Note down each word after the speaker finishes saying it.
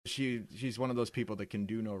She's one of those people that can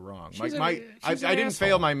do no wrong. I didn't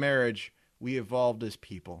fail my marriage. We evolved as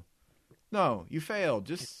people. No, you failed.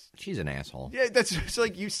 She's an asshole. Yeah, it's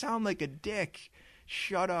like you sound like a dick.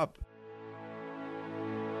 Shut up.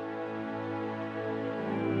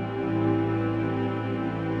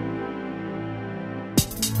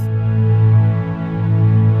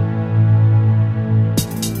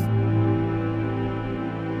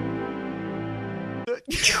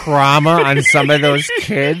 Trauma on some of those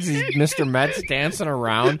kids. Mr. Met's dancing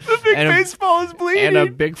around. The big baseball is bleeding. And a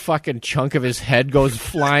big fucking chunk of his head goes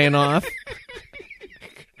flying off.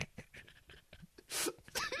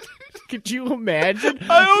 Could you imagine?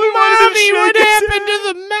 I only wanted to What happened to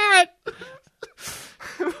the Met?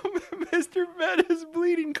 Mr. Met is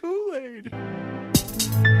bleeding Kool-Aid.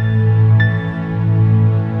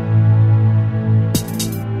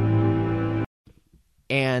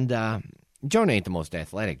 And Jonah ain't the most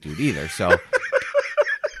athletic dude either, so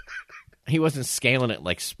he wasn't scaling it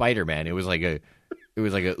like Spider-Man. It was like a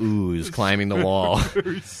ooze climbing the wall.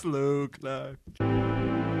 Very slow climb.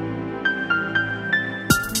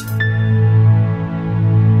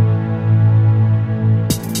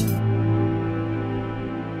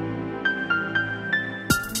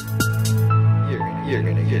 You're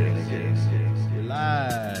gonna get it. You're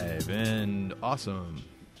live and awesome.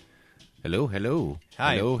 Hello.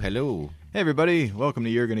 Hi. Hello. Hey, everybody. Welcome to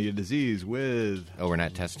You're Gonna Get Disease with... Oh, we're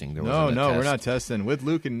not testing. No, we're not testing. With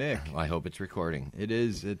Luke and Nick. Well, I hope it's recording. It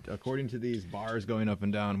is. According to these bars going up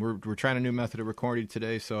and down, we're trying a new method of recording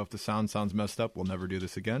today, so if the sound sounds messed up, we'll never do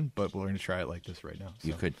this again, but we're going to try it like this right now. So.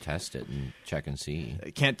 You could test it and check and see.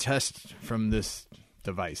 I can't test from this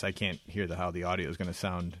device. I can't hear how the audio is going to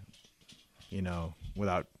sound,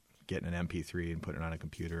 without getting an MP3 and putting it on a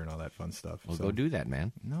computer and all that fun stuff. Well, go do that,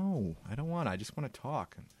 man. No, I don't want to. I just want to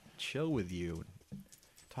talk and chill with you.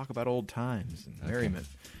 Talk about old times and merriment.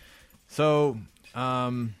 So, I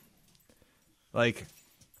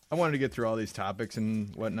wanted to get through all these topics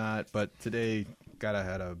and whatnot, but today,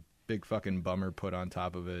 had a big fucking bummer put on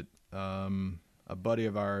top of it. A buddy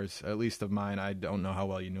of ours, at least of mine, I don't know how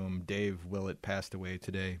well you knew him, Dave Willett, passed away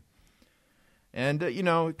today. And,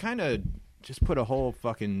 it kind of just put a whole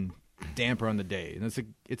fucking damper on the day. And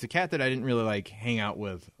it's a cat that I didn't really, hang out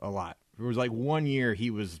with a lot. It was 1 year he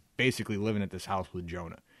was basically living at this house with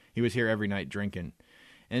Jonah. He was here every night drinking.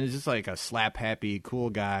 And it's just a slap-happy, cool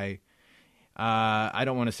guy. I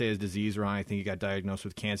don't want to say his disease wrong. I think he got diagnosed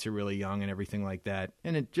with cancer really young and everything like that.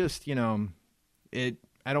 And it just, I don't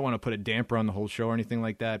want to put a damper on the whole show or anything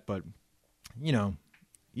like that. But, you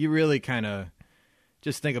really kind of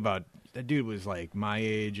just think about that dude was my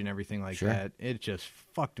age and everything like that. It just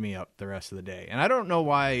fucked me up the rest of the day. And I don't know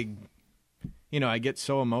why... I get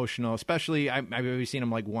so emotional, especially I've only seen him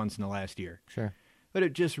once in the last year. Sure. But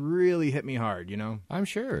it just really hit me hard, I'm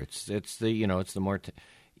sure. It's the, it's the more,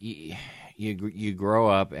 you grow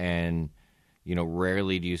up and,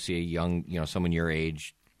 rarely do you see a young, someone your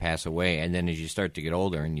age pass away. And then as you start to get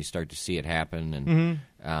older and you start to see it happen and,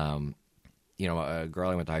 a girl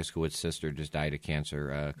I went to high school with, sister just died of cancer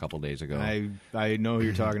a couple days ago. I know who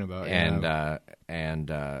you're talking about.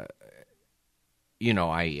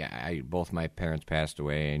 I both my parents passed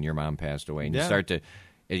away, and your mom passed away, and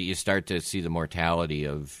you start to see the mortality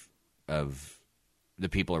of the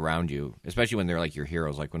people around you, especially when they're your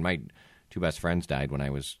heroes. Like when my two best friends died when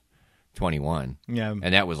I was 21,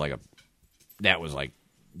 and that was the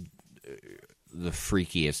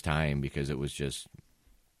freakiest time because it was just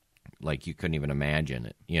you couldn't even imagine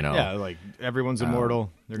it, Yeah, everyone's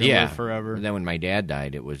immortal; they're gonna live forever. And then when my dad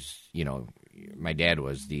died, it was my dad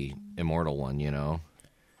was the immortal one,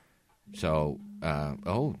 So,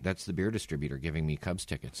 that's the beer distributor giving me Cubs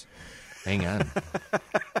tickets. Hang on.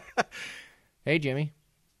 Hey, Jimmy.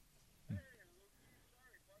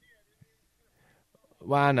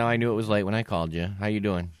 Well, no, I knew it was late when I called you. How you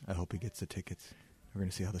doing? I hope he gets the tickets. We're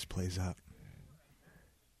going to see how this plays out.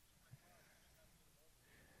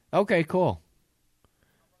 Okay, cool.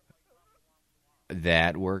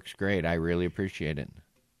 That works great. I really appreciate it.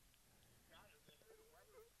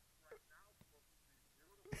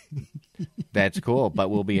 That's cool, but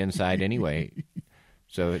we'll be inside anyway.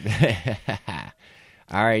 So,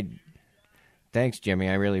 all right. Thanks, Jimmy.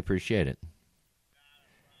 I really appreciate it.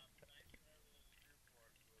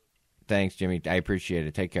 Thanks, Jimmy. I appreciate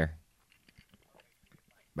it. Take care.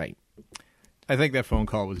 Bye. I think that phone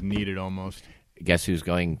call was needed almost. Guess who's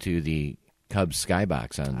going to the Cubs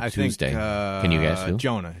Skybox on Tuesday? Can you guess who?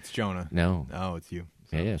 Jonah. It's Jonah. No. Oh, it's you.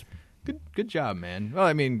 So. It is. Good job, man. Well,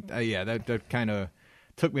 I mean, that kind of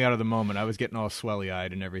took me out of the moment. I was getting all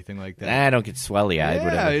swelly-eyed and everything like that. I don't get swelly-eyed. Yeah,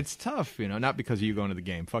 whatever. it's tough, not because of you going to the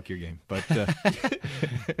game. Fuck your game. But,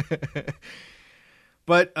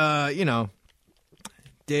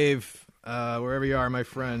 Dave, wherever you are, my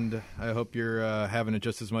friend, I hope you're having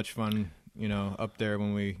just as much fun, up there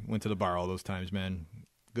when we went to the bar all those times, man.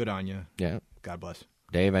 Good on you. Yeah. God bless.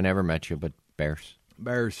 Dave, I never met you, but Bears.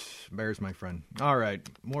 Bears, my friend. All right,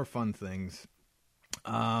 more fun things.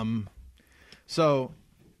 So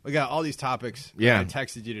we got all these topics. Yeah. I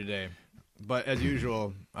texted you today, but as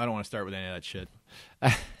usual, I don't want to start with any of that shit.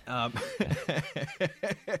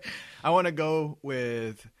 I want to go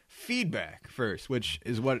with feedback first, which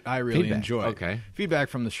is what I really enjoy. Okay. Feedback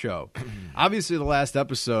from the show. Obviously, the last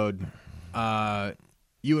episode,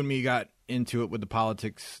 you and me got into it with the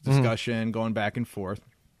politics discussion, going back and forth.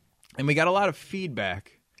 And we got a lot of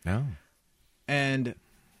feedback. Oh. And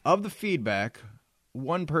of the feedback,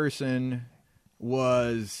 one person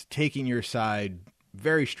was taking your side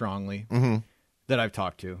very strongly that I've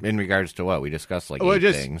talked to. In regards to what? We discussed eight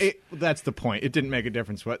things. That's the point. It didn't make a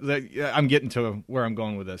difference. I'm getting to where I'm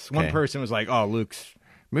going with this. Okay. One person was like, oh, Luke's...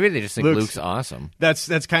 Maybe they just think Luke's awesome. That's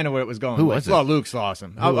kind of what it was going. Who with. was it? Well, Luke's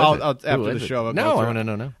awesome. I'll after the show. No.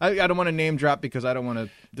 I don't want to name drop because I don't want to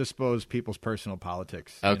dispose people's personal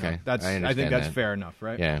politics. Okay, I think that's fair enough,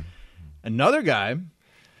 right? Yeah. Another guy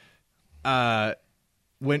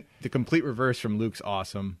went the complete reverse from Luke's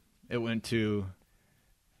awesome. It went to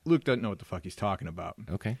Luke doesn't know what the fuck he's talking about.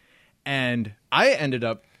 Okay. And I ended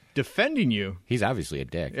up defending you. He's obviously a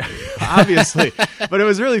dick. Obviously. But it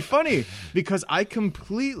was really funny because I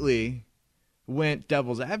completely went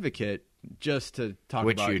devil's advocate just to talk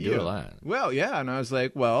about you. Which you do a lot. Well, yeah. And I was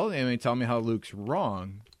like, tell me how Luke's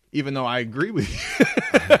wrong, even though I agree with you.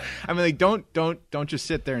 I mean, don't just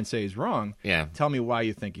sit there and say he's wrong. Yeah. Tell me why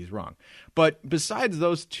you think he's wrong. But besides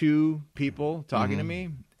those two people talking to me,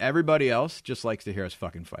 everybody else just likes to hear us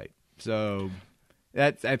fucking fight. So...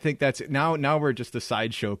 I think that's now we're just a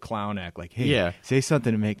sideshow clown act. Like, hey, say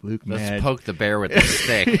something to make Luke mad. Let's poke the bear with the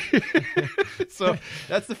stick. So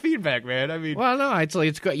that's the feedback, man. I mean, well, no,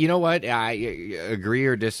 it's good. You know what? I agree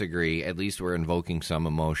or disagree. At least we're invoking some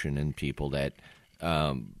emotion in people that,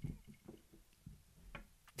 the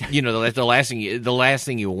last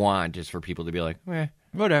thing you want is for people to be like,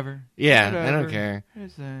 whatever. Yeah, whatever. I don't care.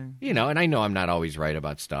 And I know I'm not always right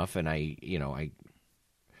about stuff, and I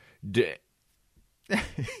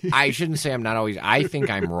shouldn't say I'm not always. I think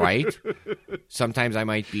I'm right. Sometimes I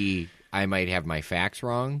might have my facts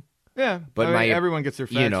wrong. Yeah, but everyone gets their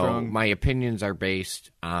facts wrong. My opinions are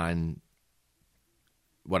based on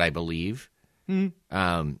what I believe.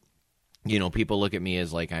 People look at me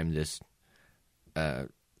as like I'm this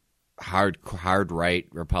hard right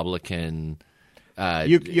Republican.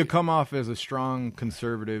 You come off as a strong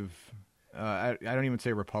conservative. I don't even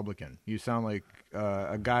say Republican. You sound like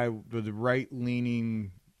a guy with a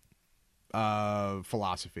right-leaning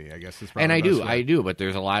philosophy, I guess. Is and I do, but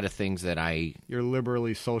there's a lot of things that you're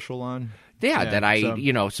liberally social on. Yeah, that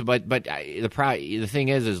the thing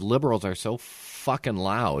is liberals are so fucking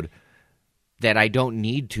loud that I don't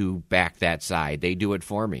need to back that side. They do it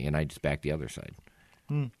for me, and I just back the other side.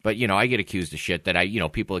 But I get accused of shit that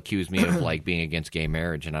people accuse me of like being against gay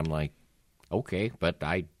marriage, and I'm like, okay, but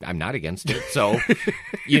I'm not against it. So,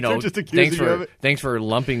 thanks for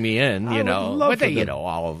lumping me in. We're all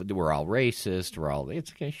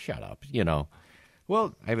racist. Shut up.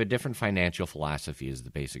 Well, I have a different financial philosophy is the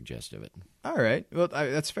basic gist of it. All right, well,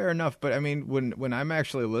 that's fair enough. But I mean, when I'm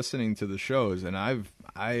actually listening to the shows, and I've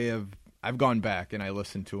gone back and I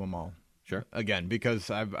listened to them all. Sure. Again,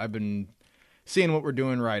 because I've been seeing what we're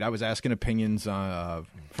doing right. I was asking opinions from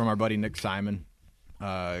our buddy Nick Simon.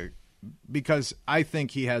 Because I think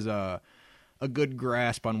he has a good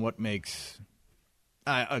grasp on what makes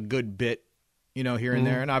a good bit, here and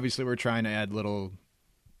there. And obviously we're trying to add little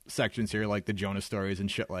sections here like the Jonah stories and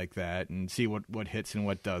shit like that and see what hits and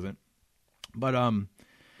what doesn't. But,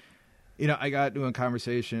 I got into a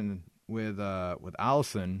conversation with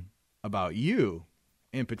Allison about you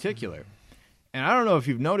in particular. And I don't know if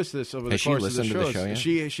you've noticed this over the course of the shows.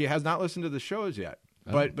 She has not listened to the shows yet.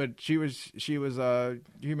 Oh. But she was you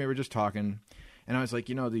were just talking, and I was like,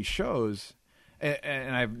 these shows,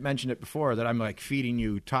 and I've mentioned it before that I'm like feeding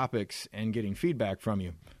you topics and getting feedback from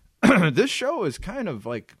you. This show is kind of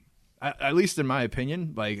like, at least in my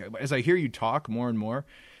opinion, like as I hear you talk more and more,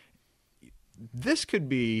 this could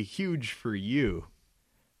be huge for you.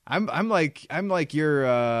 I'm like you're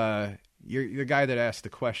the guy that asked the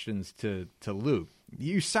questions to Luke.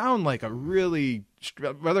 You sound like a really,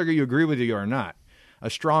 whether you agree with you or not, a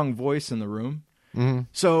strong voice in the room. Mm-hmm.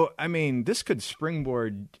 So, I mean, this could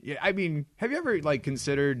springboard. I mean, have you ever like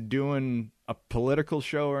considered doing a political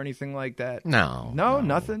show or anything like that? No,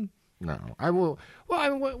 nothing. No, I will.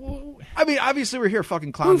 Well, I mean, obviously, we're here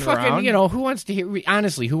fucking clowning around. Who wants to hear?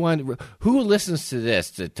 Honestly, who listens to this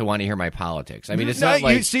to want to hear my politics? I mean, it's not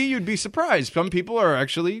like you'd be surprised. Some people are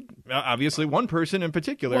actually, obviously, one person in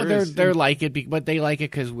particular. Well, they're like it, but they like it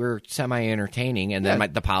because we're semi-entertaining, and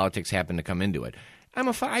then the politics happen to come into it.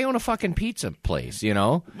 I own a fucking pizza place, you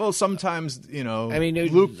know. Well, sometimes, I mean,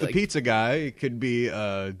 Luke, the pizza guy, could be,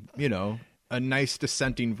 a nice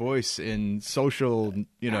dissenting voice in social,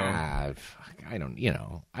 I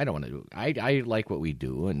don't want to. I like what we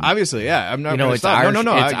do, and obviously, yeah. I'm not. It's our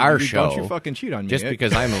it's our show. Don't you fucking cheat on me? Just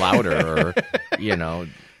because I'm louder, or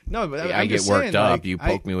No, but I get worked up. You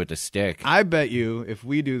poke me with the stick. I bet you, if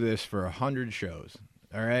we do this for 100 shows,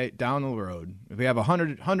 all right, down the road, if we have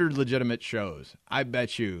 100 legitimate shows, I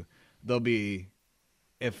bet you there'll be,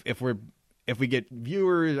 if we get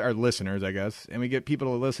viewers or listeners, I guess, and we get people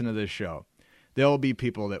to listen to this show, there'll be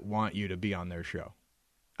people that want you to be on their show.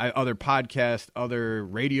 Other podcasts, other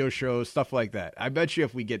radio shows, stuff like that. I bet you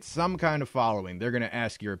if we get some kind of following, they're going to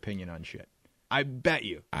ask your opinion on shit. I bet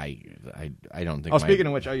you. I don't think. Oh, speaking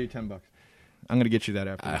of which, I owe you $10. I'm going to get you that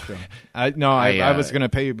after the show. I was going to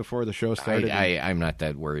pay you before the show started. I'm not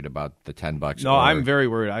that worried about the $10. No, I'm very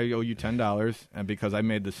worried. I owe you $10, and because I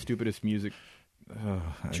made the stupidest music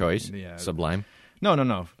choice. Sublime.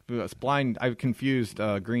 No. It's blind. I've confused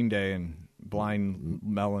Green Day and Blind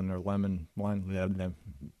Melon or Lemon.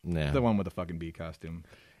 The one with the fucking bee costume.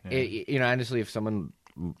 Yeah. Honestly, if someone,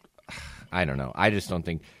 I don't know. I don't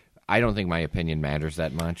think my opinion matters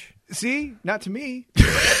that much. See, not to me.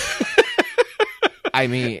 I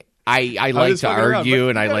mean, I like to argue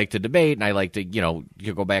and I like to debate and I like to, you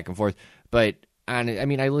go back and forth. But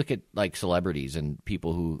I look at like celebrities and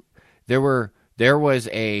people who there was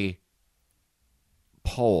a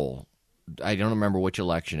poll. I don't remember which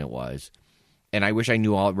election it was, and I wish I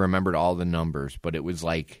remembered all the numbers. But it was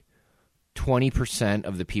like 20%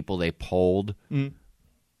 of the people they polled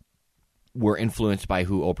were influenced by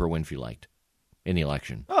who Oprah Winfrey liked in the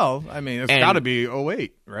election. Oh, I mean, it's got to be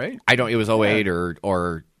 08, right? It was 08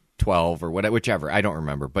 or 12 or whatever, whichever. I don't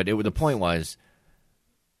remember. But the point was,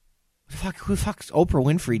 who the fuck's Oprah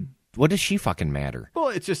Winfrey? What does she fucking matter? Well,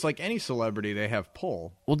 it's just like any celebrity, they have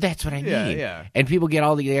pull. Well, that's what I mean. Yeah. And people get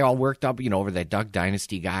they're all worked up, over that Duck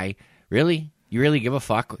Dynasty guy. Really? You really give a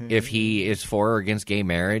fuck if he is for or against gay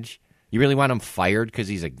marriage? You really want him fired because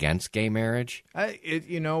he's against gay marriage?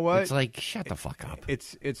 You know what? It's like, shut the fuck up.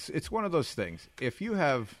 It's one of those things. If you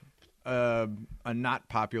have a not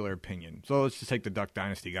popular opinion, so let's just take the Duck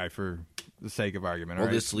Dynasty guy for the sake of argument. Well,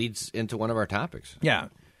 right? This leads into one of our topics. Yeah,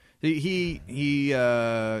 he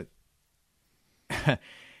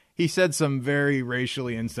he said some very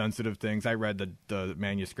racially insensitive things. I read the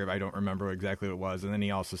manuscript. I don't remember exactly what it was, and then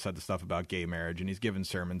he also said the stuff about gay marriage, and he's given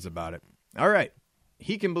sermons about it. All right.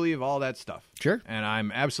 He can believe all that stuff. Sure. And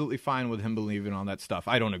I'm absolutely fine with him believing all that stuff.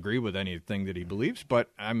 I don't agree with anything that he believes, but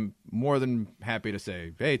I'm more than happy to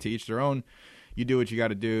say, hey, to each their own. You do what you got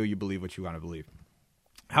to do. You believe what you want to believe.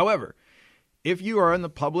 However, if you are in the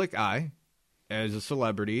public eye as a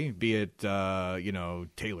celebrity, be it,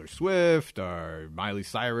 Taylor Swift or Miley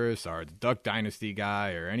Cyrus or the Duck Dynasty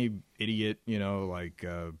guy or any idiot, like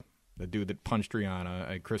the dude that punched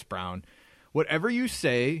Rihanna, Chris Brown, whatever you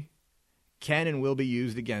say can and will be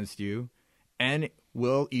used against you and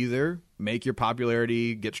will either make your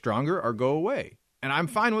popularity get stronger or go away. And I'm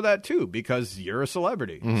fine with that too, because you're a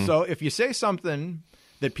celebrity. Mm-hmm. So if you say something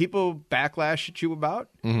that people backlash at you about,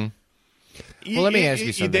 well, let me ask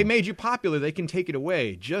you something. They made you popular. They can take it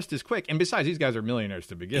away just as quick. And besides, these guys are millionaires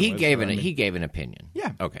to begin with. He gave an opinion.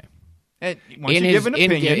 Yeah. Okay. And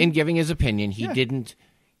in giving his opinion, he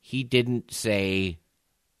Yeah. didn't say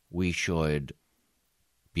we should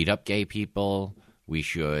beat up gay people. We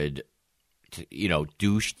should,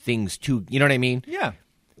 do things too. You know what I mean? Yeah.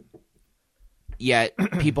 Yet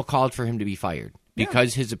people called for him to be fired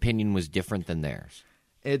because his opinion was different than theirs.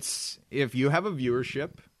 It's if you have a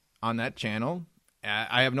viewership on that channel,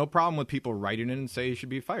 I have no problem with people writing in and say he should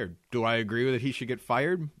be fired. Do I agree with that he should get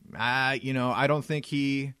fired? I don't think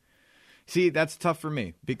he. See, that's tough for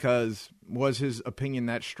me because was his opinion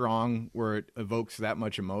that strong where it evokes that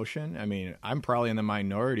much emotion? I mean, I'm probably in the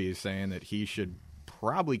minority saying that he should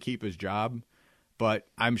probably keep his job, but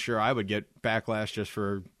I'm sure I would get backlash just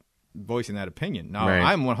for voicing that opinion. Now, right.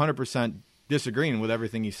 I'm 100% disagreeing with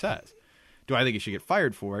everything he says. Do I think he should get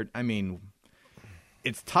fired for it? I mean,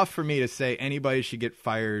 it's tough for me to say anybody should get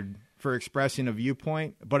fired for expressing a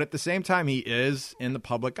viewpoint, but at the same time, he is in the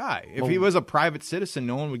public eye. If he was a private citizen,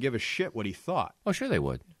 no one would give a shit what he thought. Oh, sure they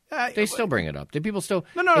would. They still bring it up. Do people still?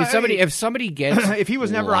 No. If somebody gets if he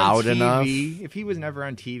was never loud on enough, if he was never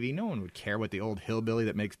on TV, no one would care what the old hillbilly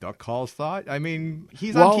that makes duck calls thought. I mean,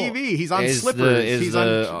 he's on TV. He's on Slippers. Is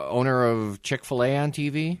the owner of Chick-fil-A on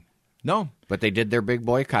TV? No. But they did their big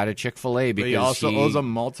boycott of Chick-fil-A because he also owes a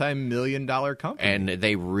multi-million-dollar company. And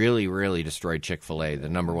they really, really destroyed Chick-fil-A, the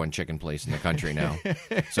number one chicken place in the country now.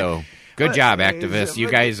 So good job, activists. You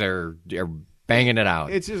guys are banging it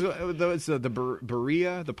out. It's just the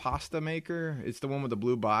Berea, the pasta maker. It's the one with the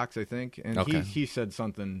blue box, I think. And he said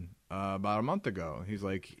something about a month ago.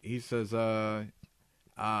 He says, I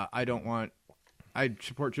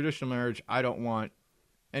support traditional marriage. I don't want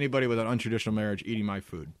anybody with an untraditional marriage eating my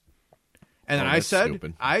food. And then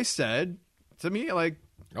I said to me, like,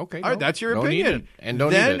 okay, all right, that's your opinion.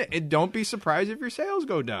 Don't be surprised if your sales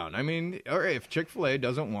go down. I mean, or if Chick-fil-A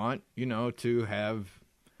doesn't want, to have,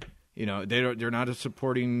 they're not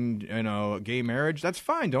supporting, gay marriage. That's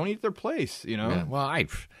fine. Don't eat their place. Yeah, well,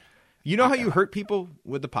 how you hurt people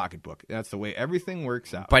with the pocketbook. That's the way everything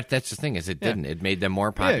works out. But that's the thing is, it didn't. It made them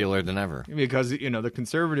more popular than ever. Because the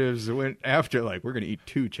conservatives went after we're going to eat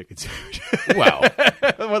 2 chicken sandwiches. Well,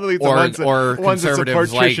 or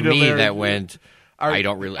conservatives like me that went. I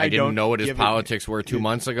didn't know what his politics were 2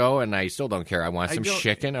 months ago, and I still don't care. I want some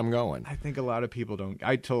chicken. I'm going. I think a lot of people don't.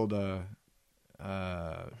 I told. Oh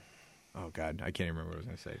God, I can't even remember what I was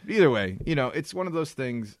going to say. Either way, it's one of those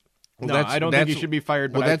things. Well, I don't think he should be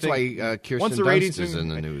fired. But that's why Kirsten Dunst is in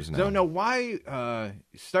the news now. So no, why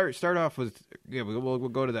start off with? Yeah, we'll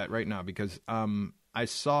go to that right now because I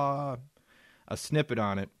saw a snippet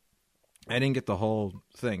on it. I didn't get the whole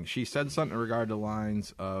thing. She said something in regard to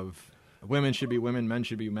lines of women should be women, men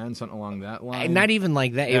should be men, something along that line. Not even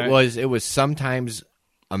like that. It was sometimes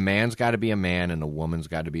a man's got to be a man and a woman's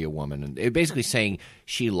got to be a woman, and it basically saying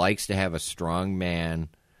she likes to have a strong man.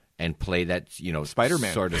 And play that,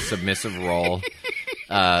 Spider-Man sort of submissive role.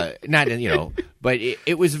 But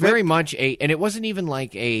it was very much and it wasn't even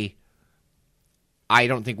like I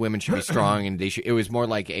don't think women should be strong and they should. It was more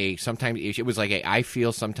like I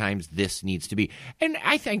feel sometimes this needs to be. And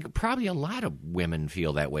I think probably a lot of women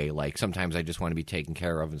feel that way. Like sometimes I just want to be taken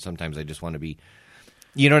care of and sometimes I just want to be,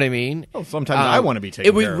 you know what I mean? Well, sometimes I want to be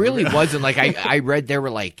taken care of. It really wasn't like I read there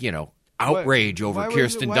were like, outrage over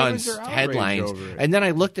Kirsten Dunst's headlines. And then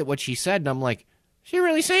I looked at what she said, and I'm like, she didn't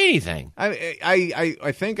really say anything.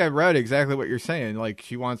 I think I read exactly what you're saying. Like,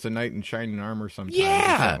 she wants a knight in shining armor sometimes.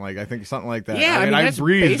 Yeah. I think something like that. Yeah, I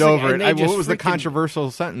breezed over it. What was the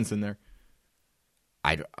controversial sentence in there?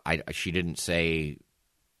 She didn't say,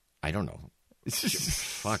 I don't know.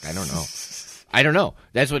 Fuck, I don't know. I don't know.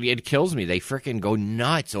 That's what it kills me. They freaking go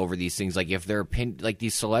nuts over these things. Like, if their opinion, like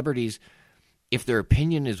these celebrities... If their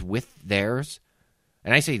opinion is with theirs,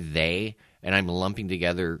 and I say they, and I'm lumping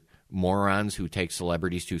together morons who take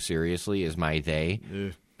celebrities too seriously as my they,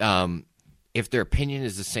 if their opinion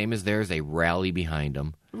is the same as theirs, they rally behind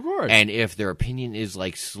them. Of course. And if their opinion is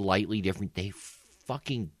like slightly different, they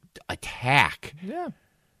fucking attack. Yeah.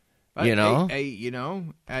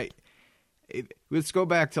 Let's go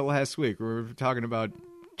back to last week. We were talking about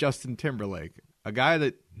Justin Timberlake, a guy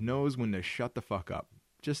that knows when to shut the fuck up.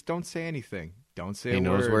 Just don't say anything. Don't say a word. He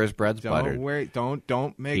knows where his bread's buttered.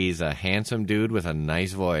 Don't make... He's a handsome dude with a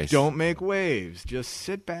nice voice. Don't make waves. Just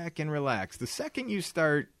sit back and relax. The second you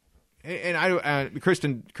start... And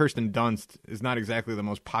Kirsten Dunst is not exactly the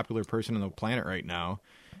most popular person on the planet right now.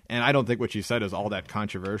 And I don't think what she said is all that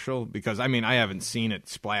controversial because, I haven't seen it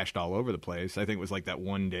splashed all over the place. I think it was like that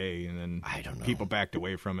one day and then I don't know. People backed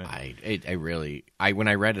away from it. When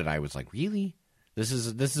I read it, I was like, really? This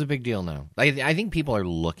is a big deal now. I think people are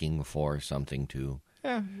looking for something to.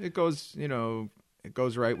 Yeah, it goes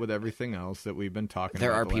right with everything else that we've been talking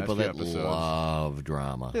there about. There are people that love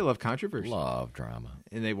drama. They love controversy. Love drama.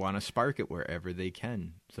 And they want to spark it wherever they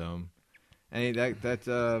can. So, that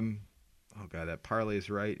parlays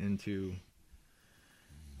right into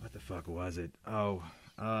what the fuck was it? Oh,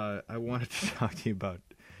 I wanted to talk to you about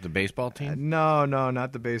the baseball team? No,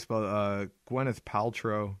 not the baseball. Gwyneth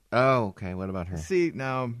Paltrow. Oh, okay. What about her? See,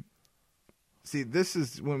 this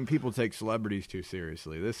is when people take celebrities too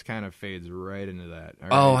seriously. This kind of fades right into that. Right?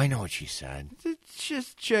 Oh, I know what she said.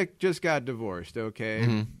 This chick just got divorced, okay?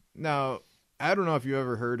 Mm-hmm. Now, I don't know if you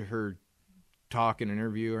ever heard her talk in an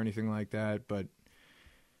interview or anything like that, but,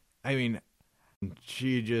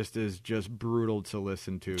 she just is just brutal to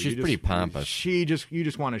listen to. She's pretty pompous. You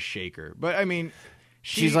just want to shake her. But,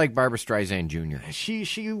 she's like Barbara Streisand Jr.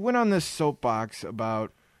 She went on this soapbox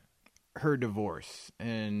about her divorce,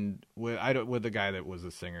 and with the guy that was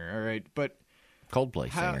the singer. All right, but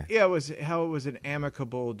Coldplay singer. Yeah, it was an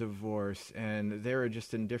amicable divorce, and they were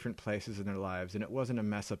just in different places in their lives, and it wasn't a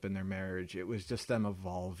mess up in their marriage. It was just them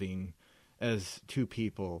evolving as two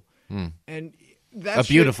people, and that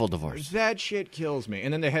beautiful divorce. That shit kills me.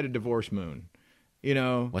 And then they had a divorce moon. You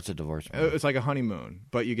know, what's a divorce moon? It's like a honeymoon,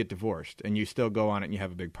 but you get divorced, and you still go on it, and you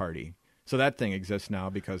have a big party. So that thing exists now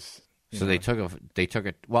because. They took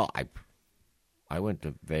it. Well, I went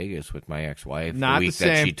to Vegas with my ex-wife Not the week the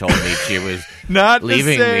that same. she told me she was Not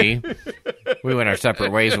leaving the same. me. We went our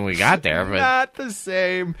separate ways when we got there, but not the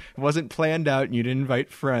same. It wasn't planned out, and you didn't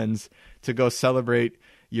invite friends to go celebrate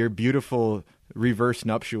your beautiful reverse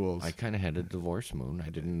nuptials. I kind of had a divorce moon. I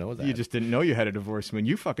didn't know that. You just didn't know you had a divorce moon.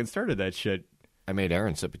 You fucking started that shit. I made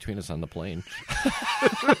Aaron sit between us on the plane.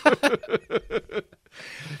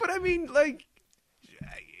 But I mean, like,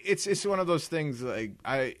 it's one of those things. Like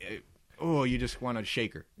you just want to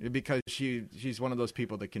shake her because she's one of those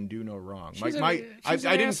people that can do no wrong.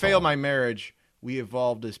 I didn't fail my marriage. We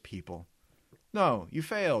evolved as people. No, you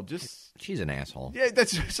failed. She's an asshole. Yeah,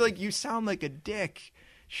 it's like you sound like a dick.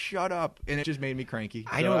 Shut up. And it just made me cranky.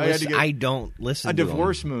 I don't listen a to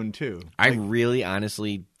divorce moon too. I really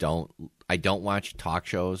honestly don't. I don't watch talk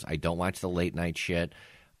shows. I don't watch the late night shit.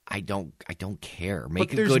 I don't care.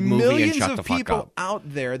 Make a good movie and shut the fuck up. There's millions of people out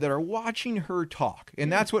there that are watching her talk, and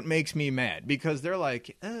that's what makes me mad because they're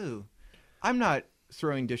like, "Oh, I'm not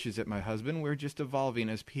throwing dishes at my husband. We're just evolving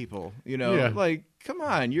as people." You know, like, come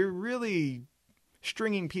on, you're really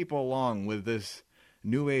stringing people along with this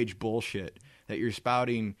new age bullshit that you're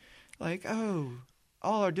spouting. Like, oh,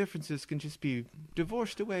 all our differences can just be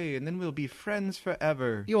divorced away, and then we'll be friends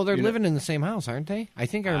forever. Yeah, well, they're living in the same house, aren't they? I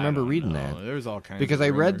think I remember reading that. There's all kinds. Because of I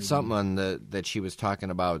read rumors. something on that she was talking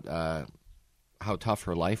about how tough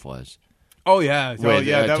her life was. Oh yeah,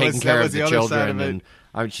 taking care of the the other side children, of it.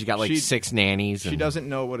 and she's got like 6 nannies. She doesn't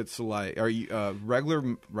know what it's like. Are you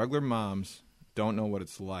regular moms don't know what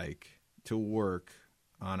it's like to work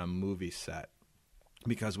on a movie set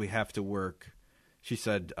because we have to work. She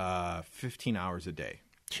said 15 hours a day.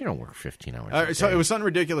 She don't work 15 hours a day. So it was something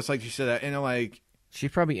ridiculous, like she said that, and like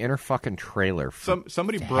she's probably in her fucking trailer. For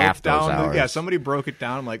somebody half broke down. those hours. Somebody broke it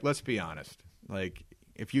down. I'm like, let's be honest. Like,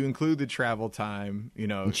 if you include the travel time, you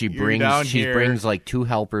know, and she brings like 2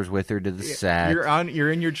 helpers with her to the set.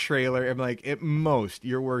 You're in your trailer. I'm like, at most,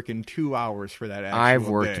 you're working 2 hours for that. I've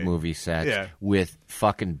worked day. movie sets with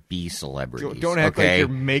fucking B celebrities. Don't act like you're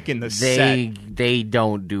making the set. They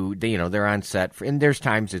don't do. They're on set, and there's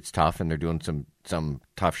times it's tough, and they're doing some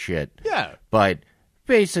tough shit. Yeah, but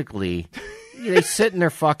basically, they sit in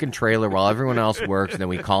their fucking trailer while everyone else works, and then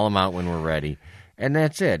we call them out when we're ready. And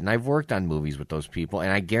that's it. And I've worked on movies with those people,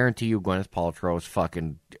 and I guarantee you Gwyneth Paltrow's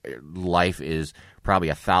fucking life is probably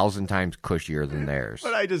 1,000 times cushier than theirs.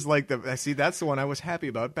 But I just like see, that's the one I was happy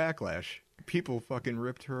about, Backlash. People fucking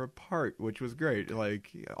ripped her apart, which was great.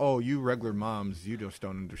 Like, oh, you regular moms, you just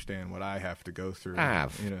don't understand what I have to go through.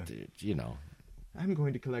 You know. I'm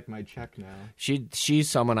going to collect my check now. She's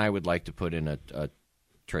someone I would like to put in a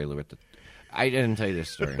trailer with the... I didn't tell you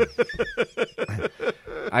this story.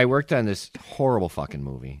 I worked on this horrible fucking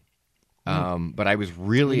movie, but I was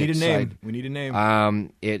really excited. We need a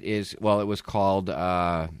name. It was called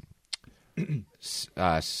Silence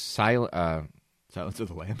of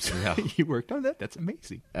the Lambs. Yeah. You worked on that? That's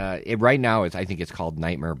amazing. Right now, I think it's called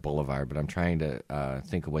Nightmare Boulevard, but I'm trying to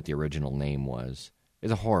think of what the original name was.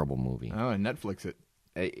 It's a horrible movie. Oh, and Netflix it.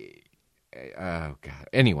 Oh, God.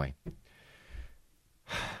 Anyway.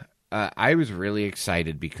 I was really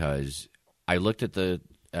excited because I looked at we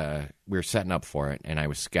were setting up for it, and I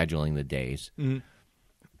was scheduling the days.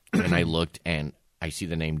 Mm-hmm. And I looked, and I see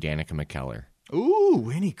the name Danica McKellar. Ooh,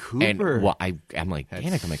 Winnie Cooper. And I'm like,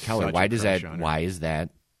 Danica McKellar, why is that,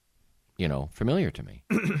 familiar to me?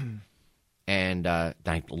 And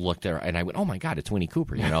I looked at her, and I went, oh, my God, it's Winnie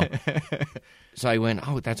Cooper, So I went,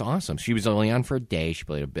 oh, that's awesome. She was only on for a day. She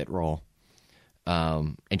played a bit role.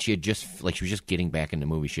 And she had she was just getting back in the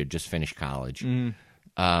movie. She had just finished college.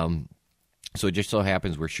 So it just so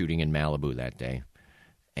happens we're shooting in Malibu that day.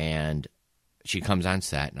 And she comes on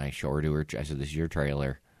set, and I show her to her. I said, this is your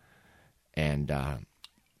trailer. And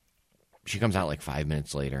she comes out like 5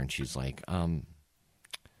 minutes later, and she's like, the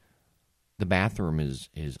bathroom is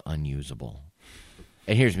unusable.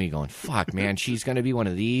 And here's me going, fuck, man, she's going to be one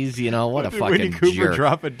of these, what a fucking Winnie Cooper jerk.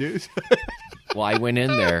 Drop a deuce. Well, I went in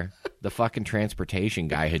there. The fucking transportation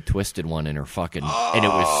guy had twisted one in her fucking... And it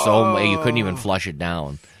was so... You couldn't even flush it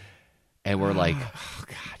down. And we're like, oh,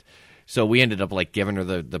 God. So we ended up, giving her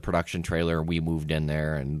the production trailer, and we moved in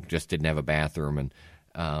there and just didn't have a bathroom. And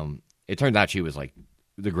it turned out she was,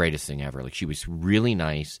 the greatest thing ever. Like, she was really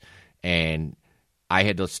nice, and I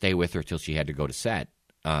had to stay with her till she had to go to set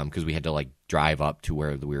because we had to, like, drive up to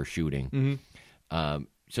where we were shooting. Mm-hmm.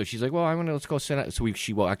 So she's like, well, let's go sit on. So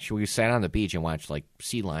we sat on the beach and watched, like,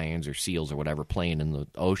 sea lions or seals or whatever playing in the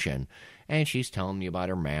ocean. And she's telling me about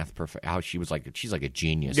her math, how she's like a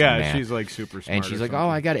genius. Yeah, in math. she's like super smart. And she's like, oh,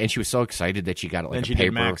 I got it. And she was so excited that she got like and a she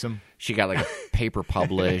paper. did Maxim. She got like a paper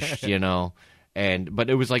published, you know. But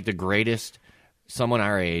it was like the greatest. Someone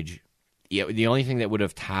our age. Yeah, the only thing that would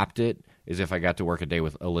have topped it is if I got to work a day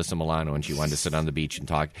with Alyssa Milano and she wanted to sit on the beach and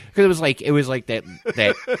talk, because it was like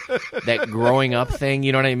that growing up thing.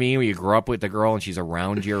 You know what I mean? Where you grow up with the girl and she's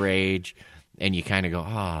around your age, and you kind of go,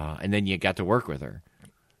 and then you got to work with her.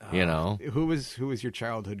 You know, who was your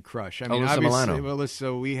childhood crush? I mean, Alyssa Milano. Well,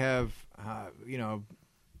 so we have,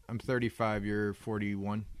 I'm 35. You're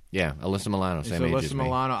 41. Yeah, Alyssa Milano, same age as me.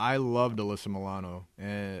 Milano, I loved Alyssa Milano,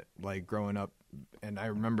 like growing up, and I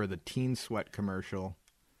remember the Teen Sweat commercial.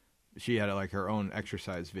 She had like her own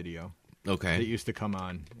exercise video. Okay, that used to come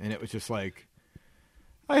on, and it was just like,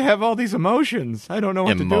 I have all these emotions. I don't know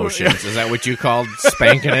what emotions. to do. Is that what you called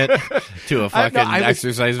spanking it to a fucking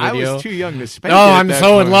exercise video? I was too young to spank. Oh, I'm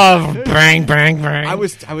so in love. Bang, bang, bang. I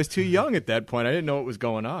was too young at that point. I didn't know what was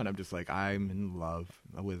going on. I'm just like, I'm in love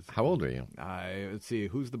with. How old are you? Let's see.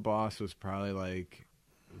 Who's the Boss was probably like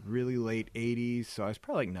really late 80s. So I was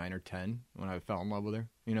probably like 9 or 10 when I fell in love with her.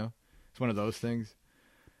 You know, it's one of those things.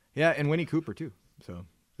 Yeah, and Winnie Cooper too. So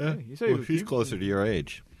yeah, she's closer to your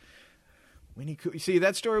age. Winnie Cooper. See,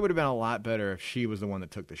 that story would have been a lot better if she was the one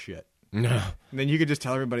that took the shit. No. And then you could just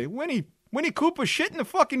tell everybody, Winnie Cooper shit in the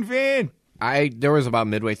fucking van. There was about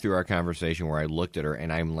midway through our conversation where I looked at her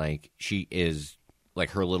and I'm like, she is like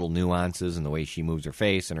her little nuances and the way she moves her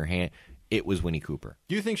face and her hand. It was Winnie Cooper.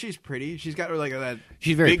 Do you think she's pretty? She's got like that.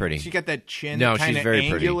 She's very pretty. She got that chin. No, she's very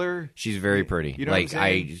angular. Pretty. She's very pretty. You know like what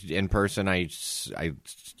I'm saying? in person, I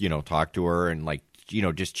talked to her and like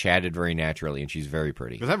just chatted very naturally, and she's very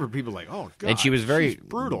pretty. Because I've heard people like, oh god, and she was very she's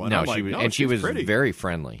brutal. And no, I'm like, she was, no, and she was pretty. very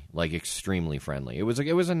friendly, like extremely friendly. It was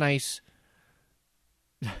a nice.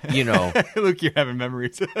 Look, you're having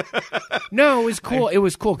memories. No, it was cool. It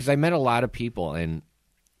was cool because I met a lot of people, and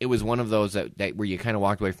it was one of those that where you kind of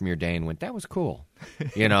walked away from your day and went, "That was cool."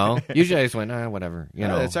 Usually I just went, whatever.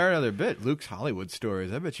 It's our other bit. Luke's Hollywood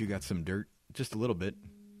stories. I bet you got some dirt, just a little bit.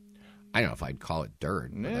 I don't know if I'd call it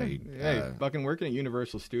dirt. Yeah, fucking working at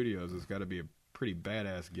Universal Studios has got to be a pretty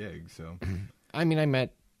badass gig. So, I mean, I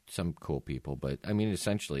met some cool people, but I mean,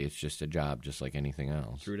 essentially, it's just a job, just like anything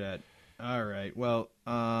else. True that. All right. Well,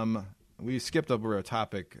 we skipped over a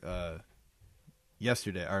topic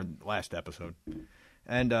yesterday, our last episode,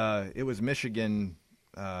 and it was Michigan.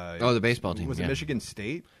 The baseball team. Was it Michigan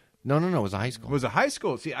State? No. It was a high school. It was a high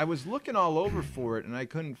school. See, I was looking all over for it, and I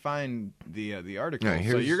couldn't find the article. Right,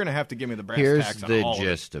 so you're going to have to give me the brass tacks on Here's all the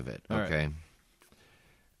gist of it. Okay. Right.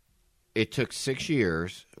 It took 6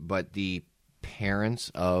 years, but the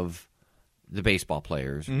parents of the baseball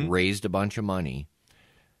players raised a bunch of money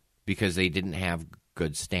because they didn't have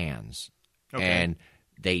good stands. Okay. And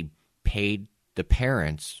they paid the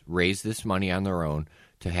parents, raised this money on their own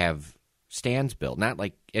to have stands built. Not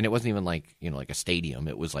like, and it wasn't even like, like a stadium.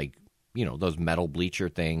 It was like, those metal bleacher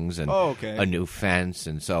things and a new fence.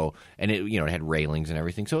 And so, and it, it had railings and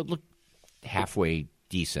everything. So it looked halfway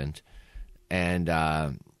decent. And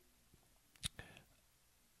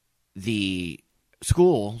the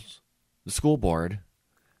school board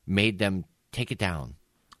made them take it down.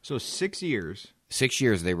 So 6 years. 6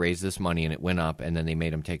 years they raised this money and it went up, and then they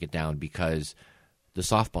made them take it down because the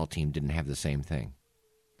softball team didn't have the same thing.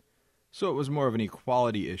 So it was more of an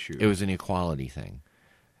equality issue. It was an equality thing.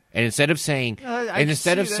 And instead of saying, and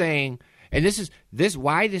this is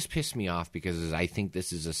why this pissed me off, because I think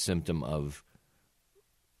this is a symptom of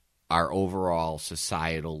our overall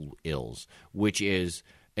societal ills, which is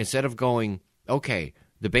instead of going, okay,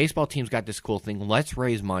 the baseball team's got this cool thing, let's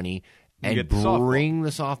raise money and bring the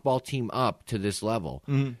softball team up to this level.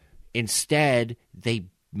 Mm-hmm. Instead, they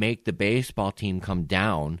make the baseball team come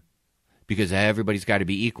down because everybody's got to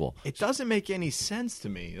be equal. It doesn't make any sense to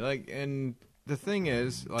me. And the thing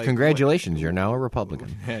is, congratulations, you're now a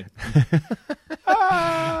Republican.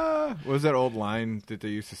 What was that old line that they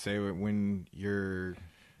used to say when you're,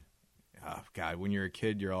 when you're a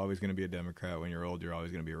kid, you're always going to be a Democrat. When you're old, you're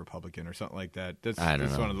always going to be a Republican, or something like that. That's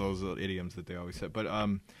one of those little idioms that they always said. But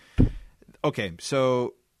okay,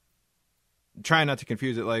 so trying not to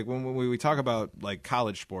confuse it. Like when we talk about like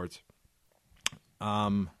college sports,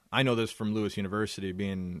 I know this from Lewis University,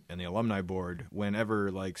 being in the alumni board.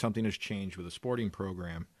 Whenever like something has changed with a sporting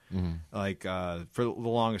program, Like for the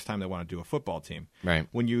longest time, they want to do a football team. Right.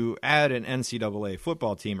 When you add an NCAA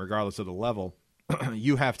football team, regardless of the level,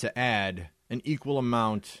 you have to add an equal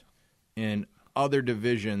amount in other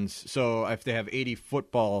divisions. So if they have 80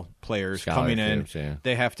 football players coming in,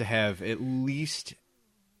 they have to have at least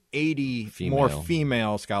 80 more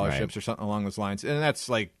female scholarships or something along those lines. And that's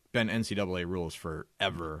like been NCAA rules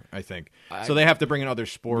forever, I think. So they have to bring in other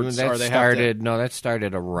sports. That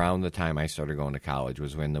started around the time I started going to college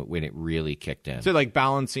was when it really kicked in. So like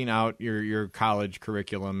balancing out your college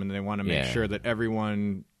curriculum, and they want to make sure that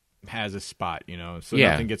everyone has a spot, so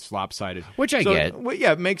nothing gets lopsided. Which I get. Well,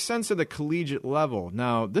 yeah, it makes sense at the collegiate level.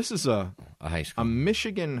 Now, this is a high school. A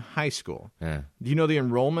Michigan high school. Yeah. Do you know the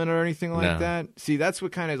enrollment or anything like that? See, that's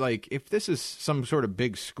what kind of like, if this is some sort of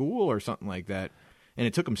big school or something like that, and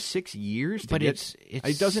it took them 6 years to get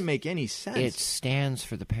it doesn't make any sense. It stands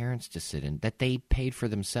for the parents to sit in, that they paid for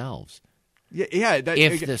themselves. Yeah.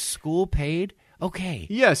 If the school paid... Okay.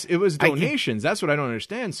 Yes, it was donations. That's what I don't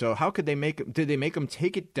understand. So how could they did they make them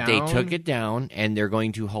take it down? They took it down, and they're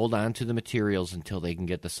going to hold on to the materials until they can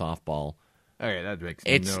get the softball. Okay, that makes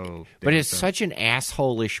no But it's sense. such an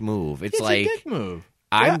asshole-ish move. It's a like... dick move.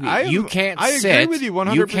 You can't sit. I agree with you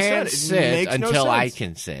 100%. You can't sit until I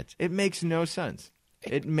can sit. It makes no sense.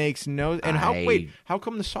 It makes no... And how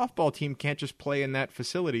come the softball team can't just play in that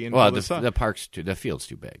facility? The field's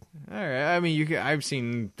too big. All right. I mean, I've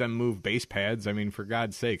seen them move base pads. I mean, for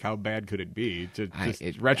God's sake, how bad could it be to just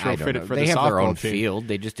retrofit it for the softball team? They have their own field.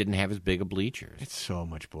 They just didn't have as big of bleachers. It's so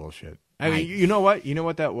much bullshit. I mean, you know what? You know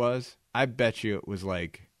what that was? I bet you it was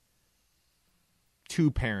like 2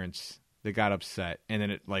 parents that got upset, and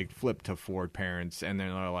then it like flipped to 4 parents, and then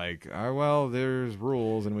they're like, "Oh well, there's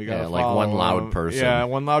rules, and we got to like follow one loud person." Yeah,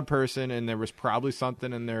 one loud person, and there was probably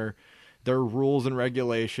something in their rules and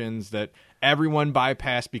regulations that everyone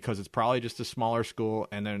bypassed because it's probably just a smaller school,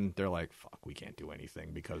 and then they're like, "Fuck, we can't do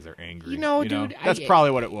anything because they're angry." Dude, that's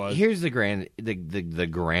probably what it was. Here's the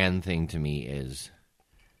grand thing to me is,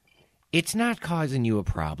 it's not causing you a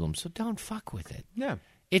problem, so don't fuck with it. Yeah,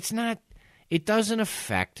 it's not. It doesn't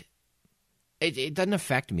affect. It doesn't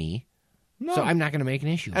affect me, so I'm not going to make an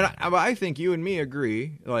issue. And I think you and me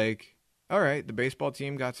agree. Like, all right, the baseball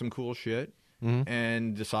team got some cool shit,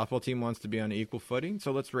 and the softball team wants to be on an equal footing.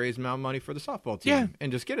 So let's raise money for the softball team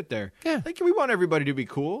and just get it there. Yeah, like we want everybody to be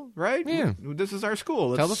cool, right? Yeah, this is our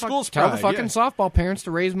school. Tell the fucking softball parents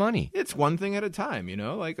to raise money. It's one thing at a time,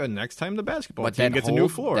 like next time the basketball team gets a new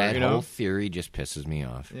floor. That whole theory just pisses me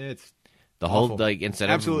off. It's the awful. whole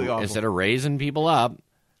instead of raising people up.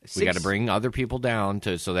 We got to bring other people down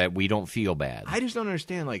so that we don't feel bad. I just don't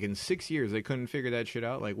understand. Like, in 6 years, they couldn't figure that shit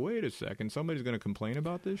out. Like, wait a second, somebody's going to complain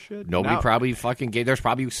about this shit? Nobody probably fucking gave. There's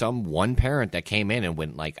probably one parent that came in and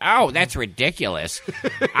went like, "Oh, that's ridiculous.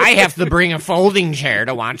 I have to bring a folding chair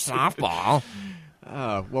to watch softball."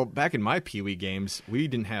 Well, back in my Pee Wee games, we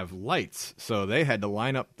didn't have lights, so they had to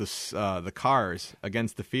line up the cars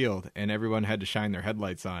against the field, and everyone had to shine their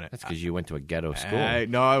headlights on it. That's because you went to a ghetto school.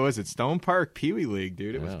 No, I was at Stone Park Pee Wee League,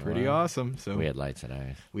 dude. It was pretty awesome. So we had lights at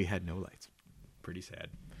ours. We had no lights. Pretty sad.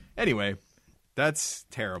 Anyway, that's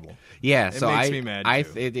terrible. Yeah, it makes me mad.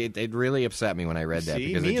 It really upset me when I read that.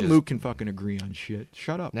 Because me and Luke can fucking agree on shit.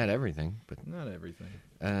 Shut up. Not everything, but not everything.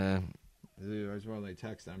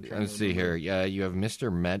 Let's see here. Yeah, you have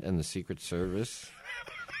Mr. Met and the Secret Service.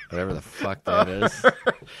 Whatever the fuck that is.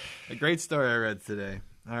 A great story I read today.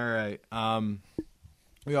 All right.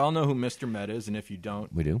 We all know who Mr. Met is, and if you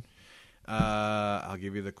don't... We do. I'll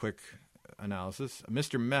give you the quick analysis.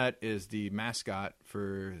 Mr. Met is the mascot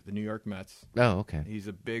for the New York Mets. Oh, okay. He's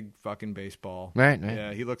a big fucking baseball. Right.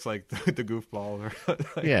 Yeah, he looks like the goofball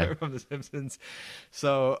from The Simpsons.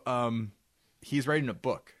 So he's writing a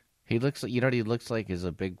book. He looks like, what he looks like is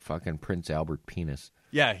a big fucking Prince Albert penis.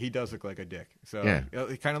 Yeah, he does look like a dick. So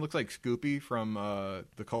he kind of looks like Scoopy from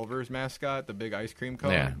the Culver's mascot, the big ice cream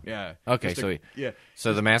cone. Yeah. Okay,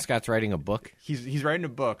 so the mascot's writing a book? He's writing a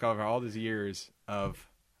book over all these years of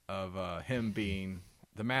him being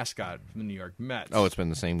the mascot from the New York Mets. Oh, it's been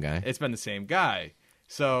the same guy? It's been the same guy.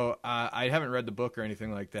 So I haven't read the book or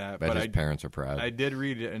anything like that. But his parents are proud. I did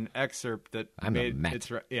read an excerpt that made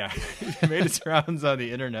its rounds on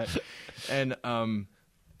the internet. And I'm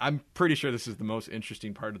pretty sure this is the most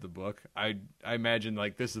interesting part of the book. I imagine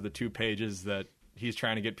like this is the 2 pages that he's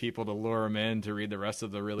trying to get people to lure him in to read the rest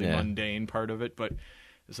of the really mundane part of it. But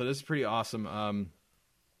so this is pretty awesome.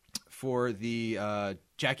 For the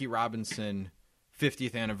Jackie Robinson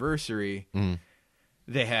 50th anniversary,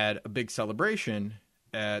 they had a big celebration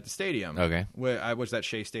at the stadium. Okay. I was at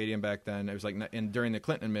Shea Stadium back then. It was like during the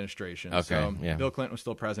Clinton administration. Okay. So Bill Clinton was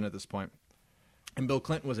still president at this point. And Bill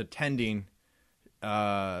Clinton was attending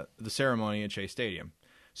the ceremony at Shea Stadium.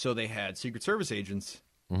 So they had Secret Service agents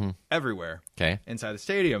everywhere inside the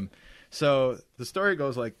stadium. So the story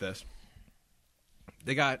goes like this.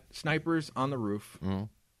 They got snipers on the roof,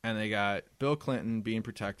 and they got Bill Clinton being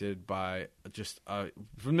protected by this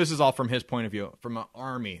is all from his point of view, from an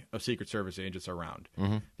army of Secret Service agents around.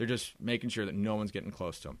 They're just making sure that no one's getting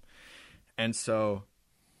close to him. And so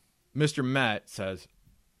Mr. Met says,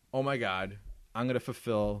 oh my God, I'm going to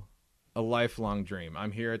fulfill a lifelong dream.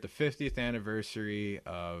 I'm here at the 50th anniversary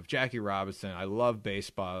of Jackie Robinson. I love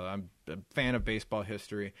baseball. I'm a fan of baseball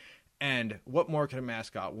history. And what more can a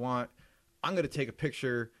mascot want? I'm going to take a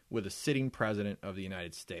picture with a sitting president of the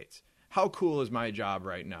United States. How cool is my job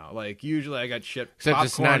right now? Like, usually I got shit. Except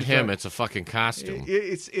it's not him. It's a fucking costume.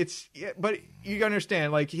 But you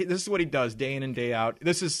understand, like, this is what he does day in and day out.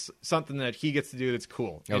 This is something that he gets to do that's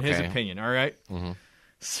cool, in his opinion, all right?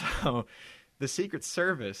 So the Secret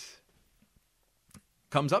Service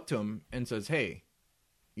comes up to him and says, hey,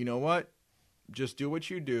 you know what? Just do what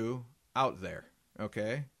you do out there,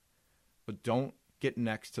 okay? But don't get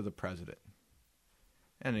next to the president.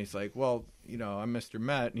 And he's like, well, I'm Mr.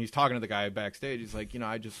 Met. And he's talking to the guy backstage. He's like,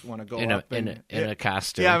 I just want to go in up in a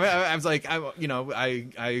costume. Yeah, I was like,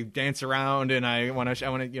 I dance around and I want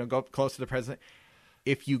to go up close to the president.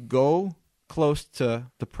 If you go close to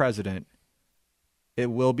the president,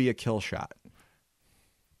 it will be a kill shot.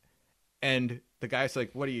 And the guy's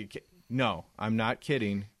like, what are you? No, I'm not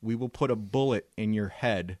kidding. We will put a bullet in your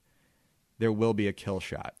head. There will be a kill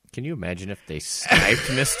shot. Can you imagine if they sniped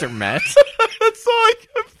Mr. Met? That's all I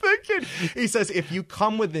kept thinking. He says, if you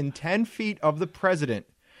come within 10 feet of the president,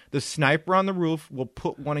 the sniper on the roof will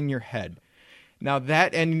put one in your head. Now,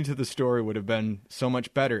 that ending to the story would have been so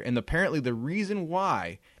much better. And apparently the reason